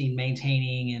batteries need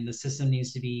maintaining, and the system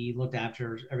needs to be looked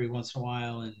after every once in a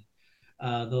while, and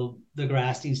the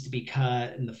grass needs to be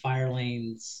cut, and the fire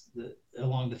lanes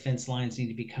along the fence lines need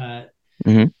to be cut.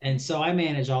 Mm-hmm. And so I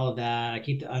manage all of that. I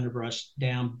keep the underbrush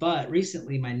down. But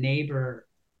recently, my neighbor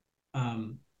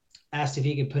asked if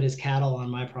he could put his cattle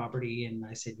on my property, and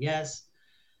I said yes.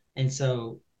 And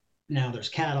so now there's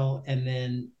cattle, and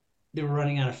then they were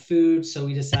running out of food, so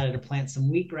we decided to plant some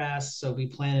wheatgrass. So we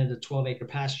planted a 12-acre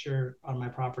pasture on my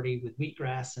property with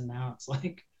wheatgrass, and now it's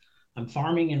like I'm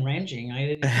farming and ranching.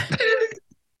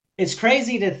 It's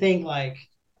crazy to think like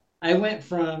I went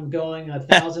from going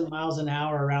 1,000 miles an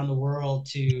hour around the world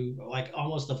to like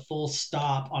almost a full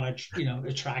stop on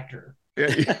a tractor.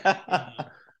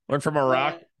 Went from a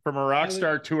rock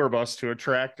star tour bus to a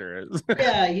tractor.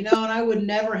 Yeah, and I would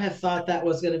never have thought that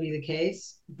was going to be the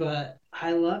case, but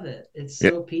I love it. It's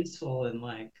so peaceful and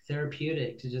like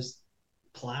therapeutic to just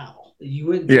plow. You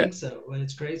wouldn't think so, but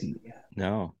it's crazy. Yeah.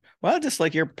 No. Well, just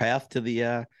like your path to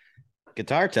the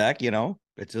guitar tech,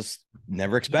 it's just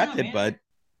never expected, but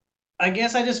I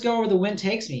guess I just go where the wind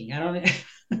takes me. I don't.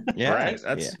 Yeah, right.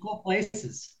 That's cool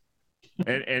places.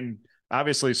 And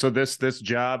obviously, so this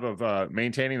job of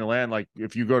maintaining the land, like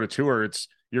if you go to tour,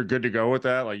 you're good to go with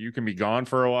that. Like you can be gone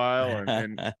for a while.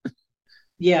 And...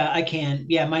 Yeah, I can.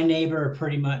 Yeah, my neighbor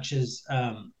pretty much does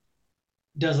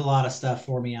a lot of stuff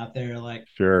for me out there. Like,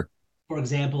 sure. For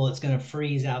example, it's going to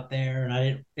freeze out there,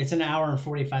 and it's an hour and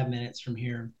 45 minutes from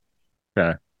here.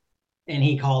 Okay. And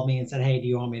he called me and said, "Hey, do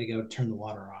you want me to go turn the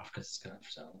water off because it's going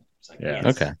to?" So it's like, yes.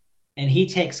 Okay. And he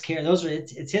takes care.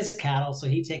 It's his cattle, so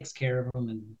he takes care of them.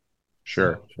 And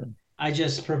sure. I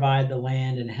just provide the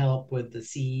land and help with the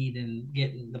seed and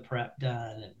getting the prep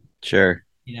done. And, sure.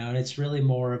 And it's really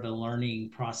more of a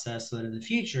learning process so that in the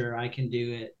future I can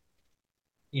do it,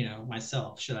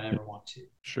 myself, should I ever want to.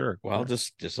 Sure. Well,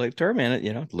 just like tour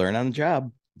man, learn on the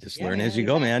job. Just learn as you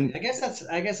go, man. I guess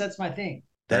that's my thing.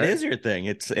 That is your thing.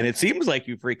 And it seems like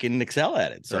you freaking excel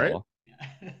at it. So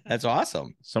that's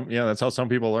awesome. That's how some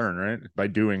people learn, right? By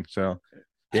doing. So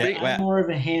I'm more of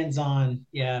a hands-on,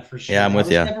 for sure. Yeah, I'm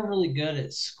with you. I was never really good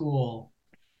at school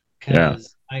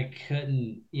because I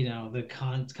couldn't,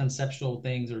 the conceptual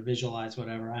things or visualize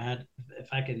whatever. I had, if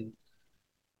I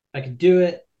could do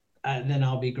it, then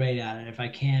I'll be great at it. If I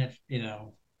can't,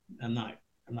 I'm not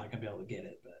gonna be able to get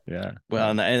it. But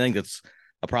well, and I think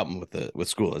a problem with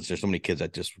school. It's there's so many kids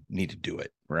that just need to do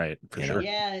it. Right. For You sure. know?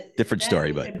 Yeah. Different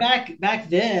story, but back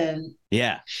then,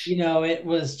 yeah. It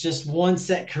was just one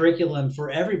set curriculum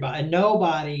for everybody.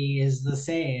 Nobody is the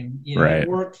same. Right. It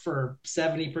worked for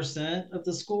 70% of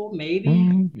the school, maybe.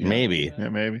 Maybe. Yeah,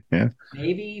 maybe. Yeah.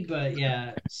 Maybe, but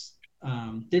yeah,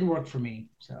 didn't work for me.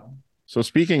 So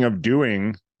speaking of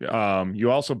doing,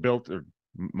 you also built or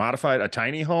modified a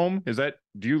tiny home. Is that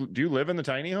do you live in the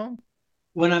tiny home?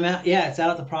 When I'm out, yeah, it's out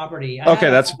at the property. Okay,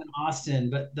 that's in Austin,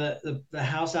 but the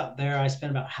house out there, I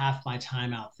spend about half my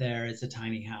time out there. It's a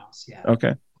tiny house. Yeah.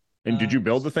 Okay. And did you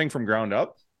build the thing from ground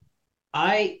up? So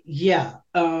I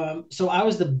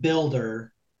was the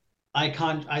builder. I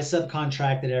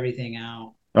subcontracted everything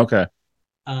out. Okay.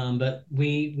 But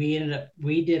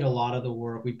we did a lot of the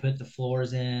work. We put the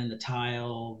floors in, the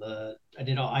tile, I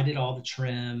did all the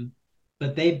trim,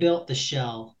 but they built the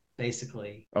shell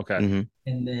basically. Okay. Mm-hmm.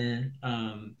 And then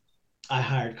I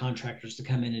hired contractors to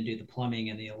come in and do the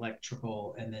plumbing and the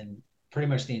electrical, and then pretty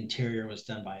much the interior was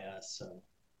done by us. So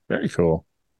very cool.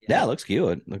 Yeah, it looks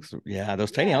cute.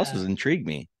 Those tiny houses intrigue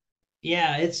me.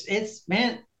 Yeah, it's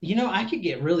man, I could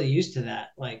get really used to that.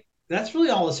 Like that's really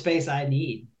all the space I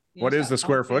need. What is the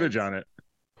square footage on it?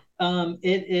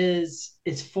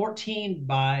 It's 14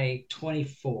 by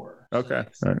 24. Okay.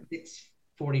 So like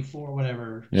 644,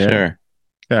 whatever. Yeah. Sure.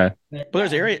 Yeah. But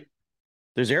there's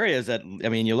areas that, I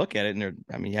mean, you look at it and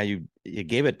you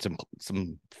gave it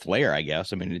some flair, I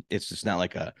guess. I mean, it's just not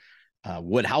like a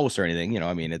wood house or anything,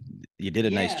 I mean, you did a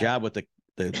nice job with the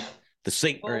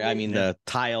sink, or I mean, the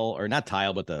tile, or not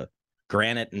tile, but the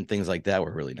granite and things like that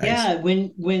were really nice. Yeah,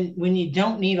 when you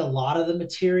don't need a lot of the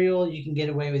material, you can get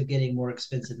away with getting more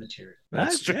expensive material.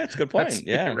 That's a good point.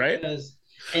 Right.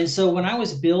 And so when I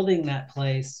was building that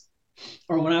place,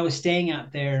 or when I was staying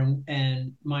out there,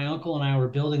 and my uncle and I were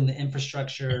building the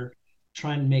infrastructure,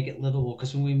 trying to make it livable,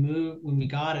 because when we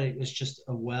got it, it was just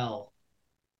a well.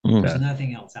 There's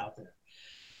nothing else out there.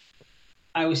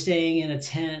 I was staying in a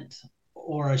tent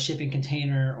or a shipping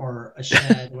container or a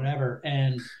shed, whatever,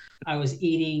 and I was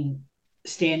eating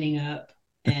standing up,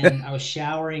 and I was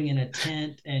showering in a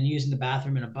tent and using the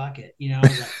bathroom in a bucket.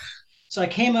 So I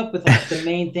came up with like the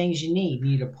main things you need.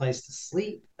 You need a place to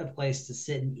sleep, a place to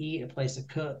sit and eat, a place to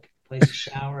cook, a place to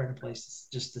shower, and a place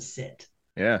just to sit.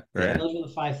 Yeah, right. Those are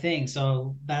the 5 things.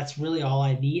 So that's really all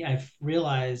I need. I've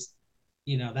realized,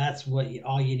 that's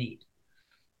all you need.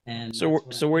 And so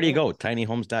where do you go?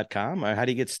 tinyhomes.com, or how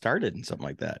do you get started in something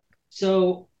like that?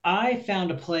 So I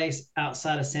found a place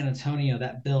outside of San Antonio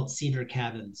that built cedar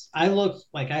cabins. I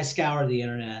scoured the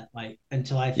internet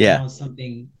until I found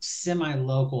something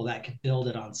semi-local that could build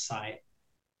it on site.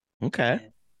 Okay.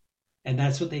 And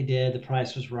that's what they did. The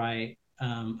price was right.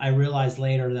 I realized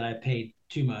later that I paid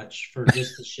too much for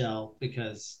just the shell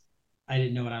because I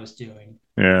didn't know what I was doing.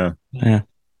 Yeah.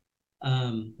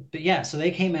 But yeah, so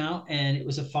they came out, and it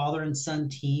was a father and son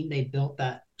team. They built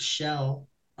that shell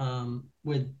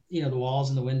with the walls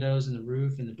and the windows and the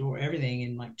roof and the door, everything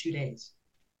in like 2 days.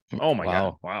 Oh my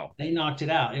God. Wow. They knocked it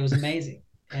out. It was amazing.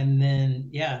 And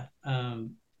then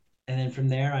and then from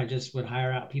there I just would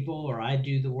hire out people, or I'd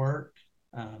do the work.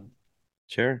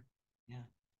 Sure. Yeah.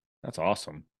 That's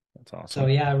awesome. So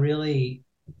yeah, really,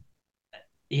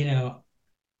 I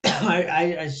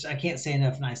can't say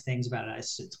enough nice things about it.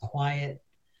 It's quiet.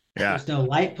 Yeah. There's no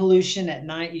light pollution at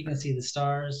night. You can see the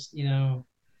stars, Yeah.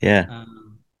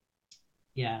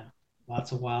 Yeah.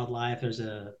 Lots of wildlife. There's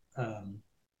a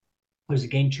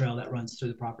game trail that runs through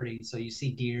the property. So you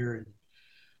see deer and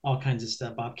all kinds of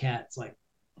stuff. Bobcats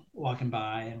walking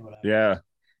by and whatever. Yeah.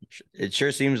 It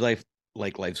sure seems like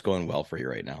life's going well for you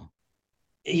right now.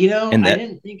 I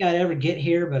didn't think I'd ever get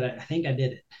here, but I think I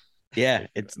did it. Yeah,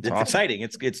 it's awesome. Exciting.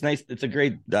 It's nice. It's a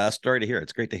great story to hear.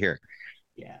 It's great to hear.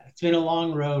 Yeah, it's been a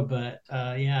long road, but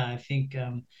I think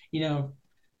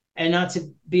and not to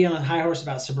be on a high horse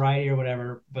about sobriety or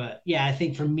whatever, but yeah, I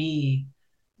think for me,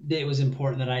 it was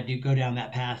important that I do go down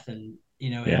that path, and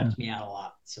it helped me out a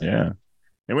lot. So yeah.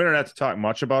 And we don't have to talk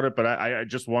much about it, but I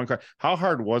just how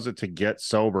hard was it to get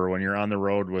sober when you're on the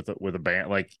road with a band?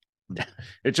 Like,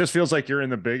 it just feels like you're in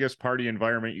the biggest party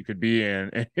environment you could be in,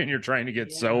 and you're trying to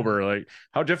get sober. Like,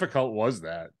 how difficult was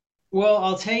that? Well,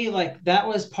 I'll tell you, that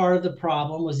was part of the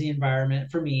problem, was the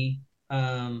environment for me.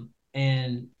 And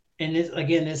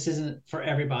this isn't for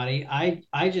everybody. I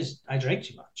drank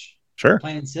too much. Sure.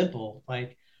 Plain and simple.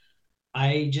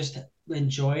 I just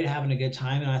enjoyed having a good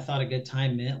time, and I thought a good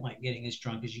time meant getting as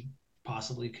drunk as you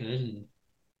possibly could. And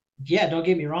yeah, don't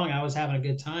get me wrong, I was having a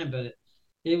good time, but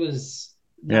it was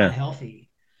not healthy.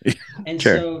 And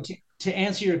so to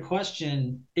answer your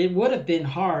question, it would have been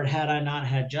hard had I not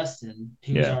had Justin,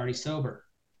 who was already sober.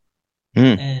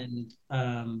 And,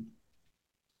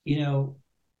 you know,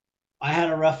 I had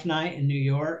a rough night in New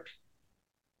York,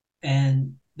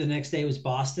 and the next day was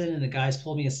Boston, and the guys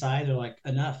pulled me aside. They're like,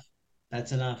 enough.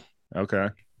 That's enough. Okay.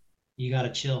 You got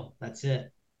to chill. That's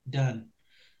it. Done.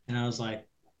 And I was like,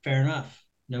 fair enough.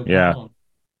 No Yeah. problem.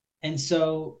 And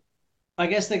so I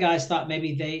guess the guys thought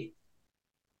maybe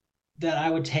that I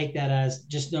would take that as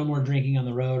just no more drinking on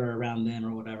the road or around them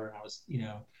or whatever. And I was,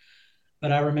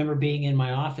 but I remember being in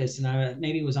my office, and I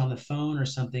maybe was on the phone or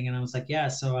something. And I was like, yeah,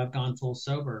 so I've gone full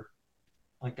sober.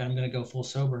 Like, I'm going to go full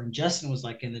sober. And Justin was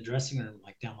like in the dressing room,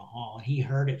 like down the hall, and he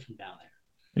heard it from down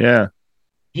there. Yeah.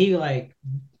 He like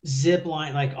zip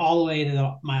line like all the way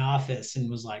to my office, and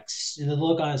was like, the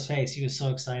look on his face, he was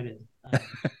so excited.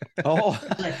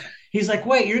 He's like,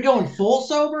 wait, you're going full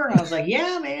sober? And I was like,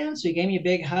 yeah, man. So he gave me a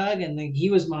big hug, and then he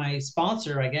was my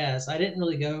sponsor, I guess. I didn't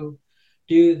really go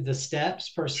do the steps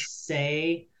per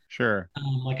se. Sure.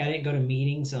 Like, I didn't go to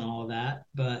meetings and all of that,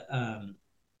 but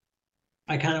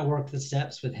I kind of worked the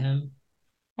steps with him.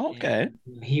 Okay.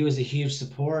 And he was a huge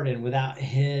support, and without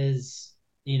his,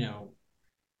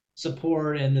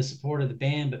 support and the support of the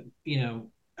band, but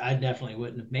I definitely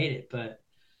wouldn't have made it. But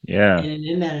yeah, and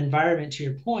in that environment, to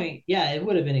your point, yeah, it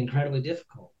would have been incredibly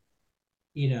difficult.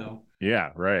 Yeah,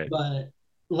 right. But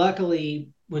luckily,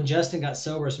 when Justin got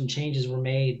sober, some changes were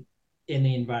made in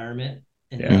the environment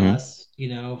and us.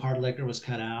 Hard liquor was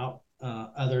cut out.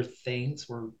 Other things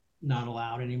were not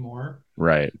allowed anymore.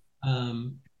 Right.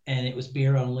 And it was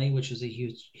beer only, which was a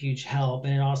huge, huge help.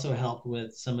 And it also helped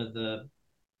with some of the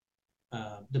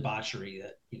debauchery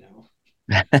that,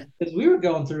 because we were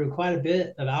going through quite a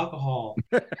bit of alcohol.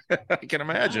 I can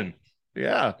imagine.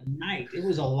 Yeah. Night. It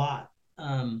was a lot.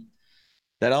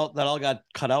 That all got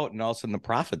cut out, and all of a sudden the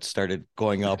profits started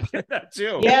going up. That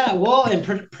too. Yeah. Well, and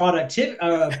productivity.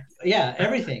 Yeah,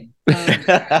 everything.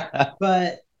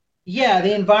 But yeah,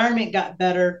 the environment got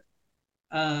better.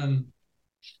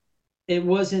 It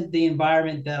wasn't the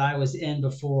environment that I was in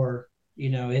before.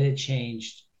 It had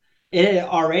changed. It had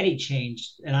already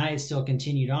changed, and I still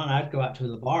continued on. I'd go out to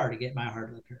the bar to get my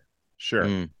hard liquor. Sure.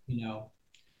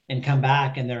 And come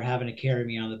back, and they're having to carry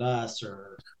me on the bus,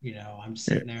 or I'm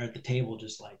sitting there at the table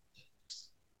just like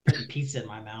putting pizza in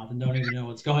my mouth and don't even know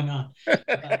what's going on.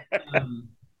 But,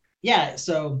 yeah,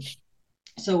 so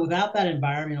without that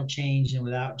environmental change and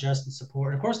without Justin's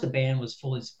support, of course the band was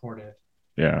fully supportive.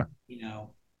 Yeah.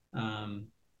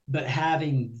 But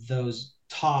having those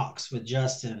talks with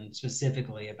Justin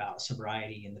specifically about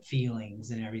sobriety and the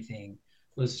feelings and everything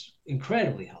was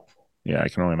incredibly helpful. Yeah, I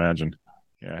can only imagine.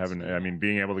 Yeah,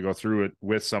 being able to go through it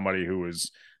with somebody who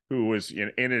was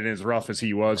in it as rough as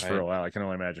he was for a while, I can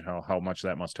only imagine how much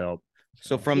that must help.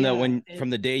 So from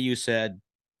the day you said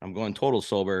I'm going total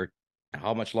sober,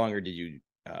 how much longer did you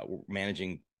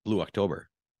managing Blue October?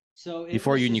 So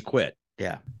before you quit?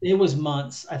 Yeah, it was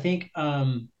months, I think.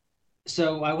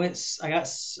 So I got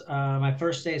my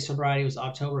first day of sobriety was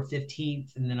October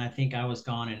 15th, and then I think I was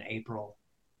gone in April.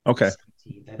 Okay.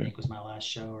 17th, I think was my last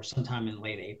show, or sometime in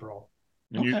late April.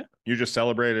 And you just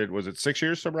celebrated, was it 6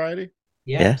 years sobriety?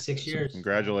 Yeah. 6 years. So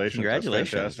congratulations. That's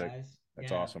fantastic.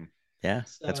 That's awesome. Yeah.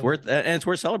 So, it's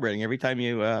worth celebrating every time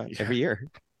you every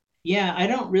year. Yeah, I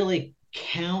don't really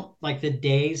count like the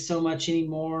days so much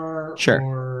anymore. Sure.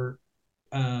 Or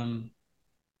I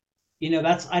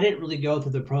didn't really go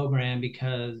through the program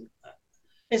because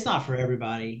it's not for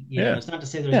everybody. It's not to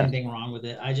say there's anything wrong with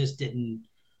it. I just didn't.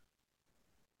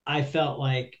 I felt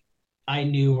like I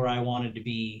knew where I wanted to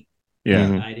be. Yeah.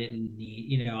 And I didn't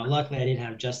need, luckily I didn't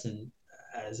have Justin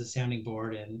as a sounding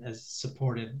board and as a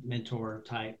supportive mentor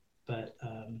type. But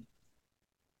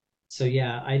so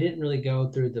yeah, I didn't really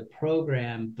go through the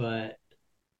program, but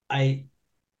I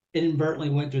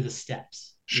inadvertently went through the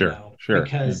steps. Sure.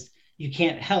 Because you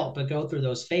can't help but go through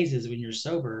those phases when you're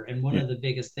sober. And one of the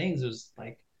biggest things was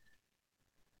like,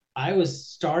 I was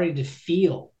starting to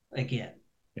feel again.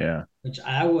 Yeah. Which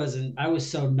I wasn't. I was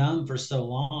so numb for so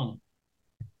long.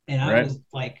 And I was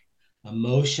like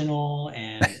emotional,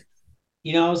 and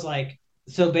I was like,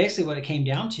 so basically what it came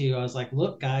down to, I was like,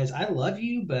 look guys, I love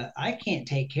you, but I can't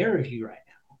take care of you right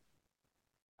now.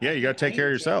 Yeah, you got to take care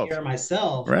of yourself. Take care of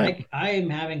myself. Right. I am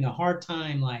having a hard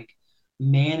time like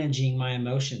managing my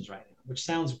emotions right now, which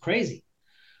sounds crazy.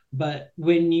 But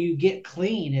when you get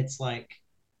clean, it's like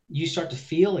you start to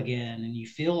feel again, and you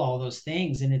feel all those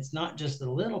things, and it's not just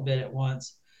a little bit at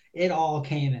once. It all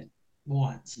came at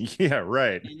once. Yeah,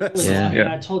 right. And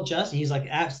I told Justin, he's like,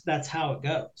 that's how it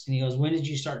goes. And he goes, when did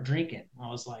you start drinking? I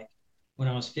was like, when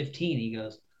I was 15. He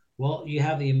goes, well, you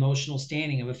have the emotional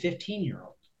standing of a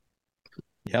 15-year-old.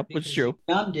 Yep, which is true.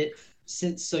 You numbed it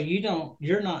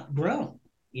you're not grown,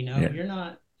 you're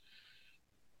not,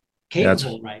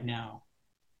 capable right now.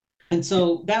 And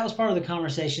so that was part of the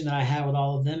conversation that I had with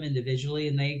all of them individually,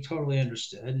 and they totally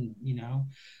understood. And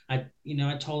I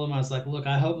told them, I was like, look,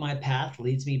 I hope my path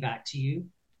leads me back to you,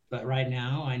 but right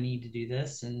now I need to do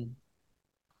this, and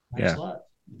I just love.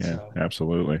 Yeah, so,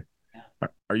 absolutely. Yeah.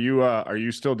 Are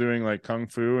you still doing like Kung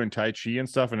Fu and Tai Chi and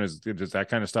stuff? And does that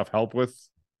kind of stuff help with?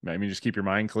 I mean, just keep your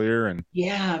mind clear and.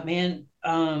 Yeah, man.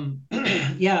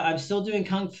 Yeah, I'm still doing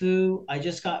Kung Fu. I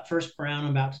just got first brown.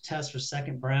 I'm about to test for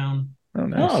second brown. Oh,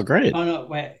 nice. Oh, great. Oh no,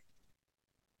 wait.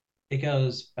 It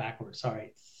goes backwards.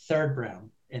 Sorry, third brown,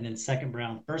 and then second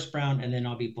brown, first brown, and then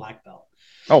I'll be black belt.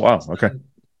 Oh wow. Okay.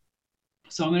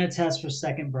 So I'm going to test for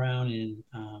second brown in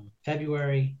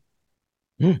February,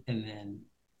 and then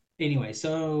anyway,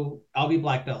 so I'll be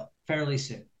black belt fairly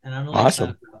soon, and I'm really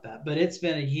excited about that. But it's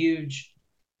been a huge,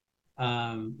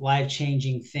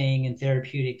 life-changing thing and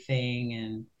therapeutic thing.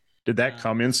 And did that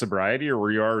come in sobriety, or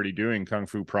were you already doing Kung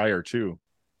Fu prior to?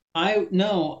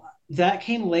 No, that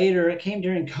came later. It came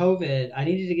during COVID. I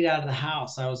needed to get out of the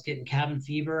house. I was getting cabin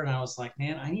fever, and I was like,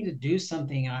 man, I need to do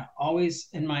something.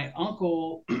 And my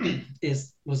uncle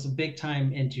was a big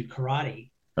time into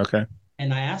karate. Okay.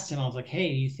 And I asked him, I was like, hey,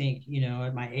 do you think,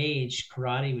 at my age,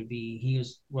 karate would be, he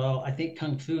was, well, I think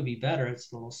Kung Fu would be better.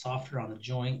 It's a little softer on the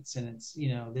joints, and it's,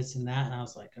 this and that. And I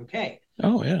was like, okay.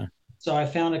 Oh, yeah. So I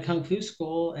found a Kung Fu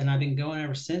school, and I've been going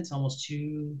ever since, over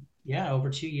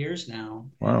 2 years now.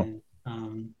 Wow.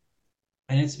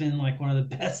 And it's been like one of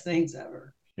the best things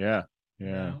ever. Yeah.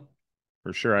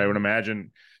 For sure. I would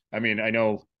imagine. I mean, I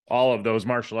know all of those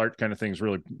martial art kind of things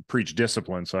really preach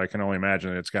discipline, so I can only imagine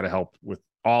that it's got to help with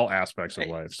all aspects of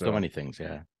life. So many things.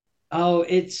 Yeah. Oh,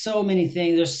 it's so many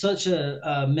things. There's such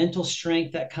a mental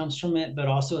strength that comes from it, but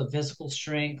also a physical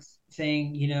strength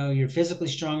thing. You're physically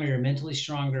stronger, you're mentally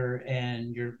stronger,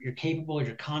 and you're capable,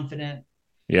 you're confident.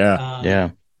 Yeah. Yeah.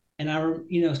 And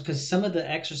because some of the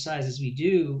exercises we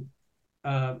do,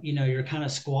 you're kind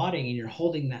of squatting and you're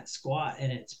holding that squat,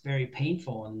 and it's very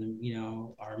painful. And,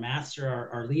 our master,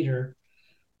 our leader,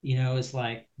 is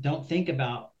like, don't think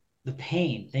about the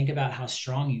pain. Think about how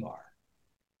strong you are.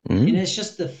 Mm-hmm. And it's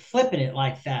just the flipping it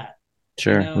like that.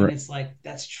 Sure. And it's like,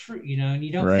 that's true, and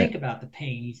you don't think about the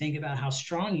pain. You think about how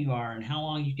strong you are and how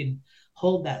long you can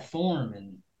hold that form,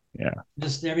 and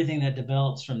just everything that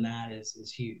develops from that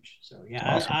is huge. So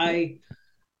awesome.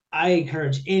 I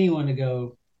encourage anyone to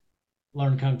go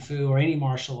learn Kung Fu or any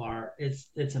martial art.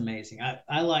 It's amazing.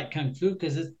 I like Kung Fu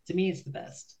because to me it's the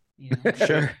best.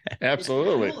 Sure.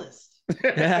 Absolutely.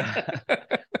 Yeah.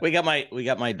 we got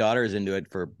my daughters into it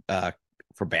for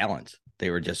balance. They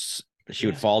were she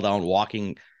would fall down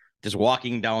walking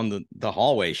down the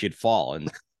hallway. She'd fall,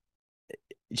 and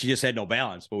she just had no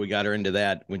balance, but we got her into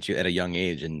that when she at a young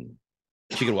age, and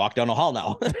she could walk down the hall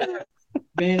now.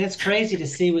 Man, it's crazy to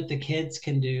see what the kids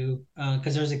can do,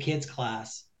 because there's a kids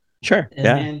class. Sure.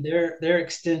 And their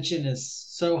extension is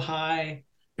so high.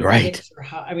 Right.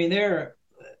 High. I mean,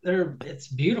 it's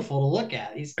beautiful to look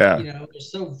at. They're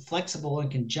so flexible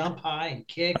and can jump high and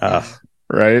kick.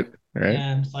 Right.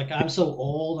 And it's like, I'm so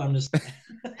old. I'm just.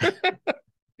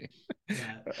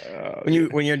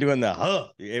 When you're doing the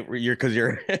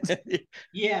you're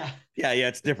yeah,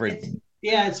 it's different.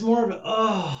 It's more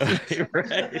of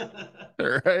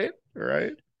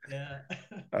right. Yeah.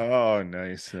 Oh,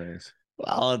 nice.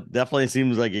 Well, it definitely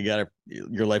seems like you got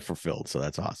your life fulfilled, so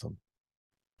that's awesome.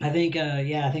 I think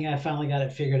I finally got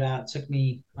it figured out. It took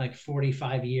me like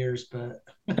 45 years, but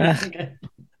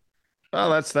well,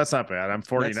 that's not bad. I'm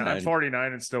 49. I'm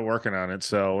 49 and still working on it.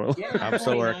 So I'm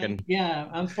still working. Yeah,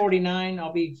 I'm 49.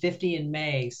 I'll be 50 in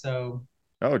May. So.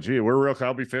 Oh, gee,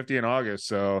 I'll be 50 in August.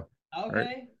 So.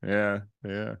 Okay. Right.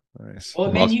 Yeah. Nice.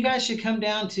 Well, man, you guys should come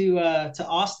down to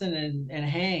Austin and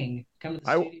hang. Come to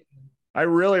the studio. I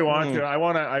really want to.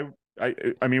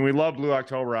 I mean, we love Blue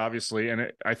October, obviously,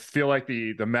 and I feel like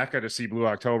the mecca to see Blue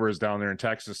October is down there in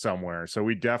Texas somewhere. So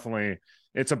we definitely.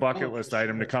 It's a bucket list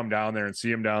item to come down there and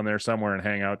see him down there somewhere and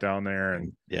hang out down there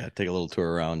and take a little tour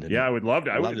around. I would love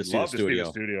to. I would love to see the studio.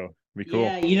 It'd be cool.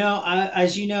 Yeah,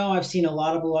 as you know, I've seen a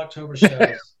lot of Blue October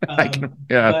shows,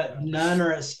 but none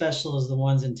are as special as the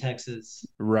ones in Texas.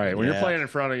 Right. When you're playing in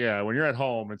front of when you're at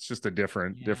home, it's just a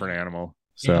different animal.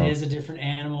 So it is a different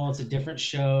animal. It's a different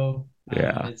show.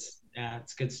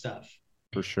 It's good stuff.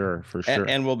 For sure.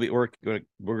 And we're going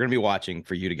to be watching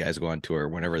for you guys go on tour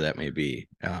whenever that may be.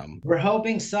 We're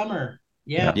hoping summer.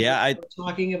 Yeah. We're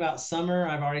talking about summer.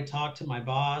 I've already talked to my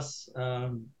boss.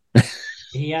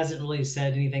 He hasn't really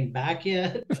said anything back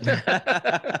yet.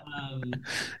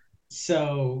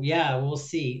 So we'll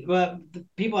see. But the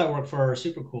people I work for are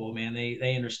super cool, man.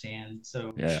 They understand.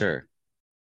 So sure.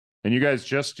 And you guys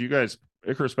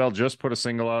Icarus Bell just put a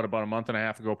single out about a month and a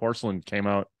half ago. Porcelain came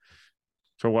out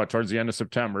towards the end of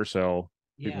September. So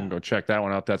you can go check that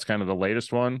one out. That's kind of the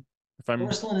latest one.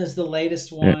 Porcelain is the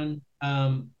latest one.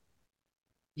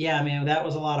 Yeah, man, that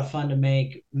was a lot of fun to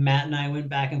make. Matt and I went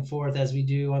back and forth as we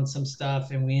do on some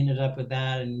stuff, and we ended up with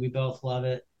that, and we both love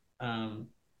it.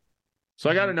 So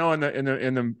I got to know in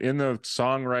the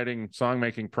song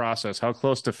making process, how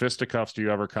close to fisticuffs do you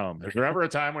ever come? Is there ever a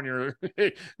time when you're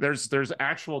there's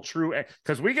actual true,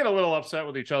 because we get a little upset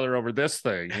with each other over this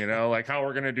thing, like how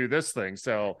we're gonna do this thing.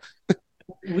 So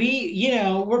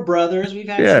we're brothers. We've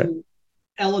had some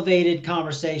elevated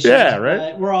conversations. Yeah, right.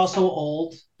 But we're also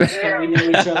old, so we know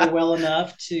each other well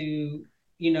enough to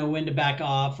when to back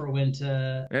off or when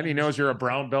to. And he knows you're a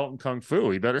brown belt in kung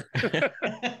fu. He better.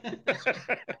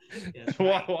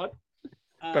 What?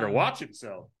 Better watch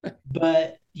himself.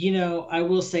 But I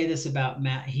will say this about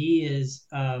Matt: he is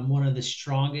one of the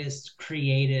strongest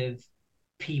creative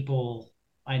people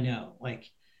I know. Like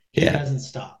he doesn't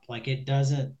stop. Like it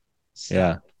doesn't stop.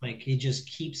 Yeah. Like it just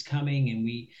keeps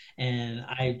coming, and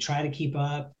I try to keep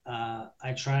up.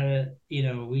 I try to,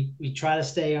 we try to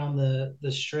stay on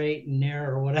the straight and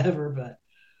narrow or whatever, but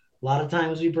a lot of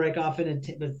times we break off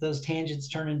but those tangents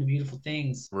turn into beautiful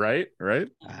things. Right.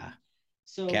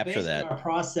 So capture that. Our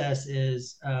process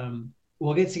is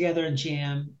we'll get together and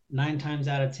jam 9 times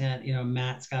out of 10.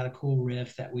 Matt's got a cool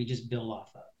riff that we just build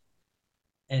off of,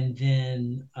 and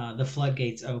then the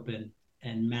floodgates open,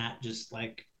 and Matt just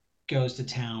like goes to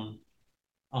town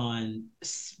on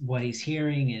what he's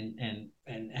hearing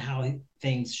and how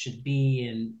things should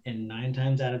be, and 9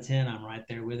 times out of 10 I'm right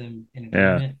there with him in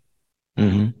agreement.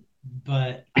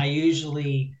 But I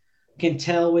usually can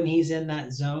tell when he's in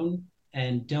that zone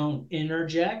and don't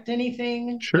interject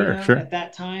anything. Sure. At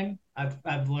that time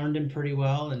I've learned him pretty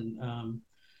well, and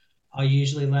I'll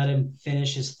usually let him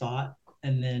finish his thought,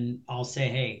 and then I'll say,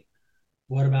 hey,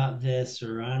 what about this?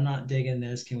 Or I'm not digging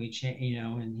this. Can we change?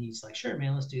 And he's like, sure,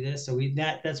 man, let's do this. So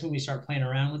that's when we start playing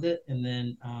around with it. And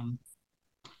then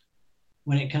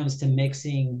when it comes to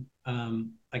mixing,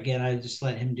 again, I just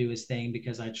let him do his thing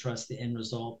because I trust the end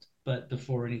result. But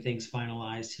before anything's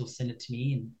finalized, he'll send it to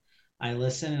me, and I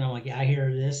listen, and I'm like, yeah, I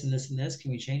hear this and this and this.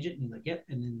 Can we change it? And he's like, yep.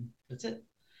 And then that's it.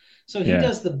 So he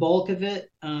does the bulk of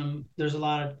it. There's a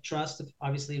lot of trust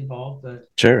obviously involved, but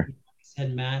sure. Like I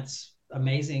said, Matt's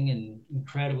amazing and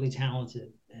incredibly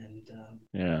talented, and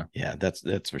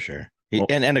that's for sure.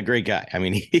 And a great guy. I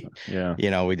mean,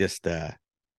 we just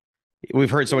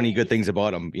we've heard so many good things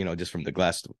about him, just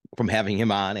from having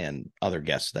him on and other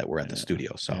guests that were at the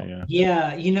studio. So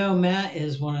Matt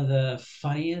is one of the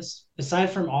funniest, aside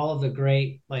from all of the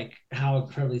great, like how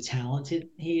incredibly talented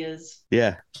he is.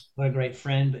 Yeah, what a great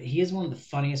friend, but he is one of the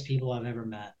funniest people I've ever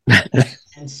met.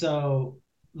 And so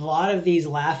a lot of these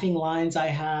laughing lines I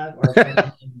have are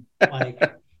from him,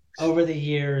 like over the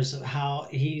years of how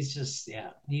he's just,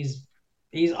 he's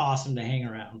awesome to hang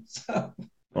around. So.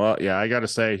 Well, yeah, I got to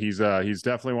say he's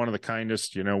definitely one of the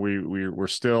kindest. We're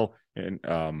still in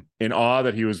awe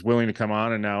that he was willing to come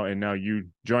on, and now you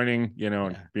joining,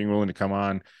 and being willing to come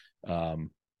on.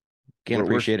 Can't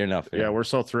appreciate it enough. Yeah, we're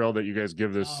so thrilled that you guys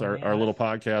give this our little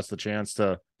podcast the chance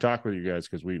to talk with you guys,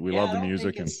 because we love the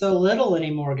music. It's so little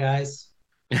anymore, guys.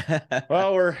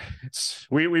 Well,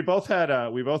 we both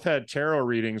had tarot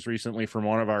readings recently from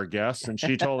one of our guests, and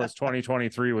she told us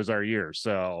 2023 was our year.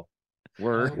 So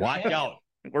watch out.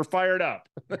 We're fired up.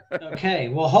 Okay.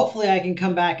 Well, hopefully I can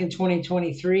come back in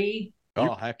 2023.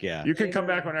 Oh, heck yeah. You can come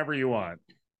back whenever you want.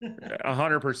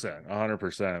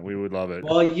 100%. We would love it.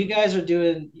 Well, you guys are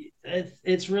doing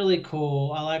it's really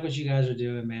cool. I like what you guys are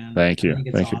doing, man. Thank you. I think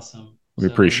it's awesome. We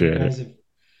appreciate it.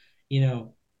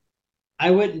 I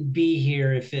wouldn't be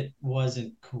here if it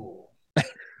wasn't cool.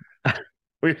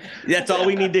 That's all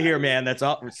we need to hear, man. That's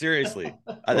all. Seriously.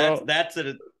 That's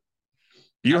it.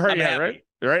 You heard that, right?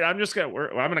 Right. I'm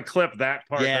gonna clip that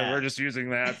part. Yeah. We're just using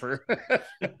that for.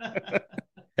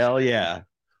 Hell yeah.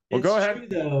 Well, go ahead.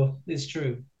 Though it's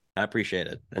true. I appreciate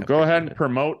it. Well, go ahead and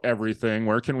promote everything.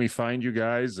 Where can we find you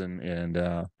guys and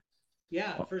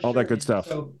all that good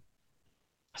stuff?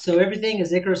 So everything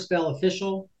is Icarus Bell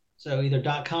Official. So either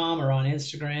 .com or on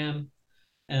Instagram.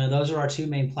 Those are our 2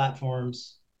 main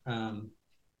platforms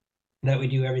that we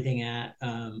do everything at.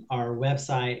 Our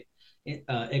website,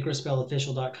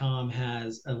 IcarusBellOfficial.com,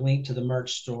 has a link to the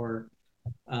merch store.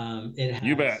 It has,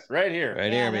 you bet. Right here,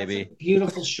 maybe.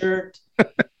 Beautiful shirt.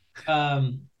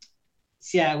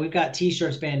 We've got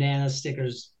t-shirts, bandanas,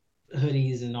 stickers,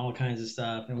 hoodies, and all kinds of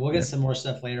stuff. And we'll get some more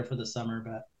stuff later for the summer.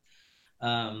 But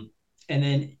and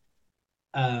then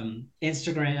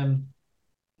Instagram,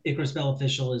 Icarus Bell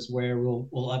Official, is where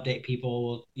we'll update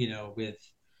people, with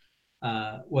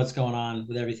what's going on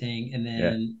with everything. And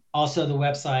then also the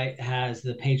website has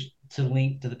the page to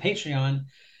link to the Patreon.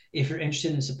 If you're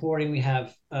interested in supporting, we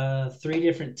have 3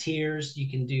 different tiers. You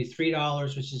can do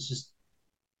 $3, which is just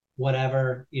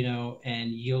whatever,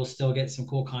 and you'll still get some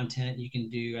cool content. You can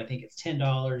do, I think it's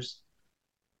 $10,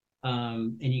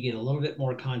 and you get a little bit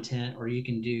more content, or you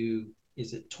can do,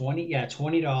 is it 20? Yeah,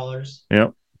 $20.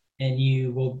 Yep. And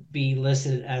you will be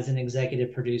listed as an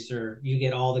executive producer. You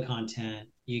get all the content.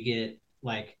 You get,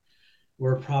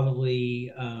 we're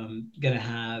probably going to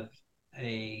have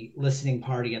a listening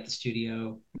party at the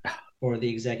studio for the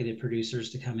executive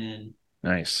producers to come in.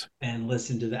 Nice. And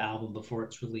listen to the album before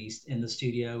it's released in the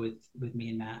studio with me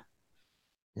and Matt.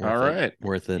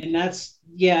 Worth it. And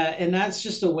that's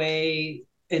just a way.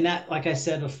 And that, like I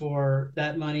said before,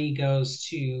 that money goes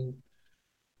to,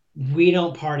 we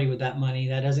don't party with that money.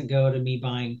 That doesn't go to me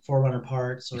buying 4Runner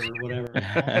parts or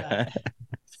whatever.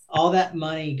 All that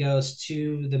money goes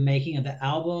to the making of the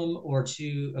album or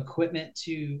to equipment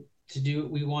to do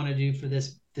what we want to do for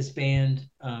this band.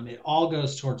 It all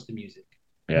goes towards the music.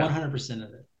 100%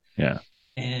 of it. Yeah.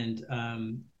 And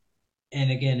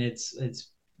again, it's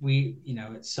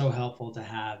so helpful to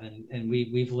have, and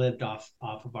we've lived off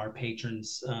of our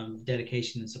patrons'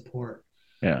 dedication and support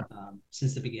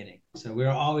since the beginning. So we're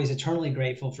always eternally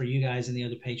grateful for you guys and the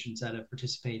other patrons that have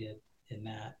participated in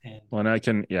that. And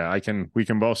we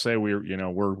can both say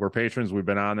we're patrons. We've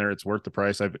been on there. It's worth the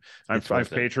price. I've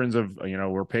patrons of,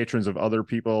 we're patrons of other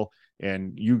people,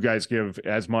 and you guys give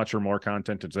as much or more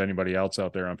content as anybody else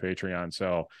out there on Patreon.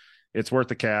 So it's worth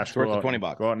the cash. It's worth the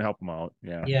 $20. Go out and help them out.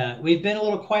 Yeah. Yeah. We've been a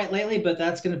little quiet lately, but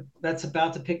that's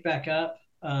about to pick back up.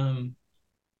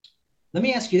 Let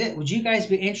me ask you this. Would you guys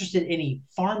be interested in any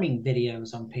farming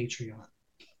videos on Patreon?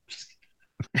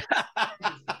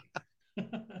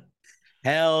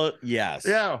 Hell yes.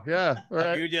 Yeah.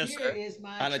 Right. You just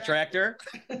on a tractor?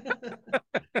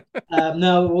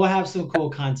 No, we'll have some cool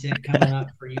content coming up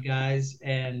for you guys.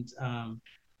 And come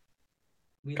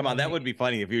on, that would be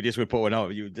funny if you just would put one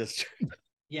out. You just right.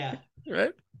 Yeah.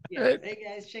 Right. Hey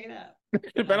guys, check it out.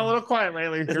 It's been a little quiet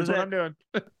lately. Here's what I'm doing.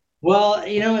 Well,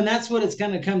 and that's what it's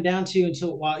going to come down to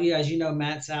until, as you know,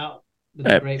 Matt's out with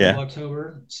the Grateful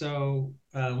October. So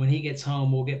when he gets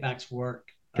home, we'll get back to work.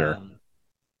 Sure.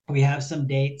 We have some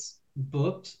dates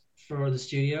booked for the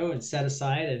studio and set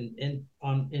aside and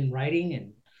in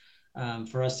writing, and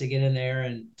for us to get in there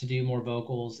and to do more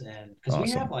vocals, and because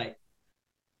we have 4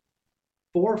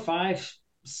 or 5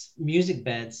 music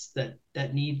beds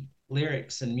that need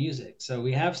lyrics and music. So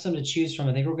we have some to choose from.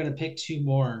 I think we're going to pick 2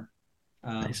 more.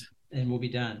 Nice. And we'll be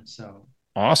done. So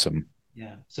awesome.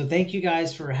 Yeah. So thank you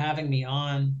guys for having me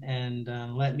on, and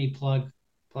let me plug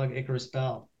Icarus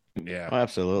Bell. Yeah,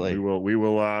 absolutely. We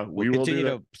will continue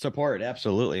to support.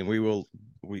 Absolutely. And we're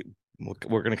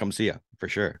going to come see you for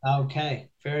sure. Okay.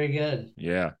 Very good.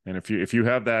 Yeah. And if you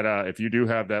have that, if you do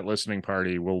have that listening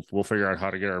party, we'll figure out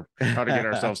how to get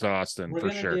ourselves to Austin for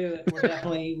sure. We're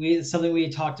definitely, it's something we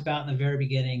talked about in the very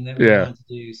beginning that we want to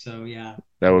do. So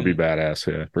that would be badass.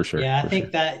 Yeah, for sure. Yeah. I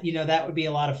think that, that would be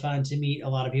a lot of fun to meet a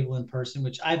lot of people in person,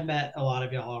 which I've met a lot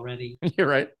of y'all already. You're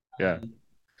right. Yeah.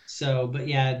 To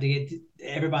get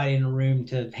everybody in a room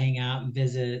to hang out and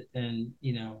visit and,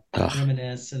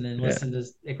 reminisce and then listen to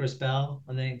Icarus Bell,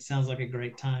 I think it sounds like a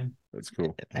great time. That's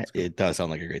cool. It does sound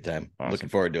like a great time. Awesome. Looking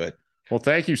forward to it. Well,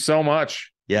 thank you so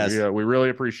much. Yes. We really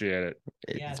appreciate it.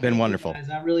 It's been wonderful. Guys.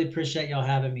 I really appreciate y'all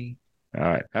having me. All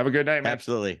right. Have a good night, man.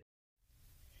 Absolutely.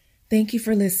 Thank you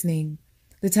for listening.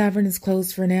 The tavern is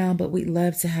closed for now, but we'd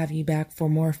love to have you back for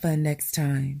more fun next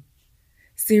time.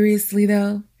 Seriously,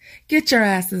 though, get your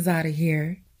asses out of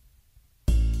here.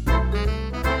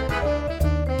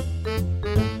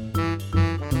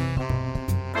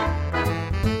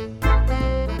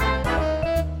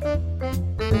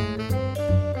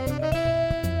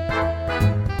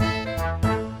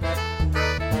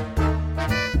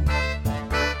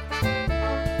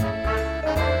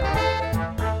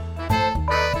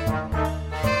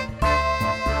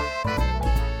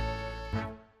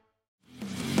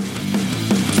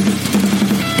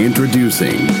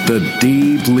 Introducing the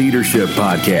Deep Leadership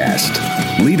Podcast.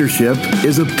 Leadership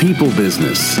is a people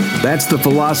business. That's the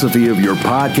philosophy of your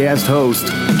podcast host,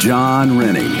 John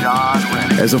Rennie.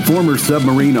 As a former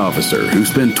submarine officer who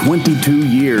spent 22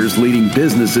 years leading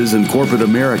businesses in corporate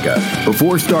America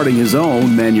before starting his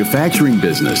own manufacturing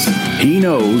business, he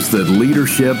knows that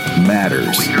leadership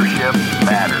matters.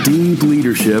 Deep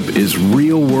Leadership is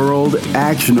real-world,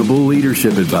 actionable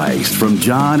leadership advice from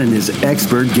John and his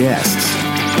expert guests.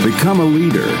 Become a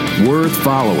leader worth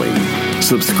following.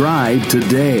 Subscribe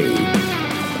today.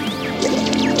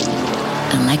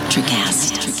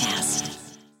 Electricast.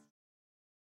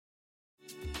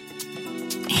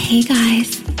 Hey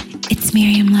guys, it's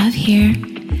Miriam Love here,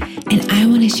 and I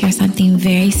want to share something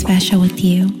very special with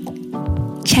you.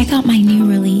 Check out my new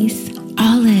release,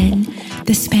 All In,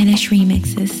 the Spanish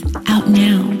remixes, out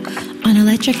now on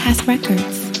Electric House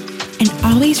Records. And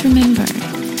always remember,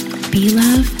 be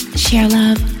love, share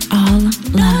love, all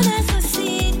love.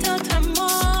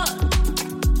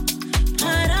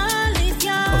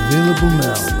 Available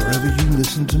now wherever you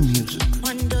listen to music.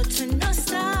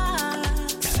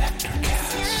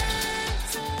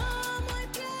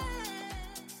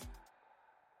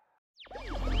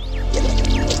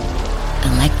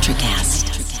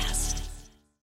 Electricast.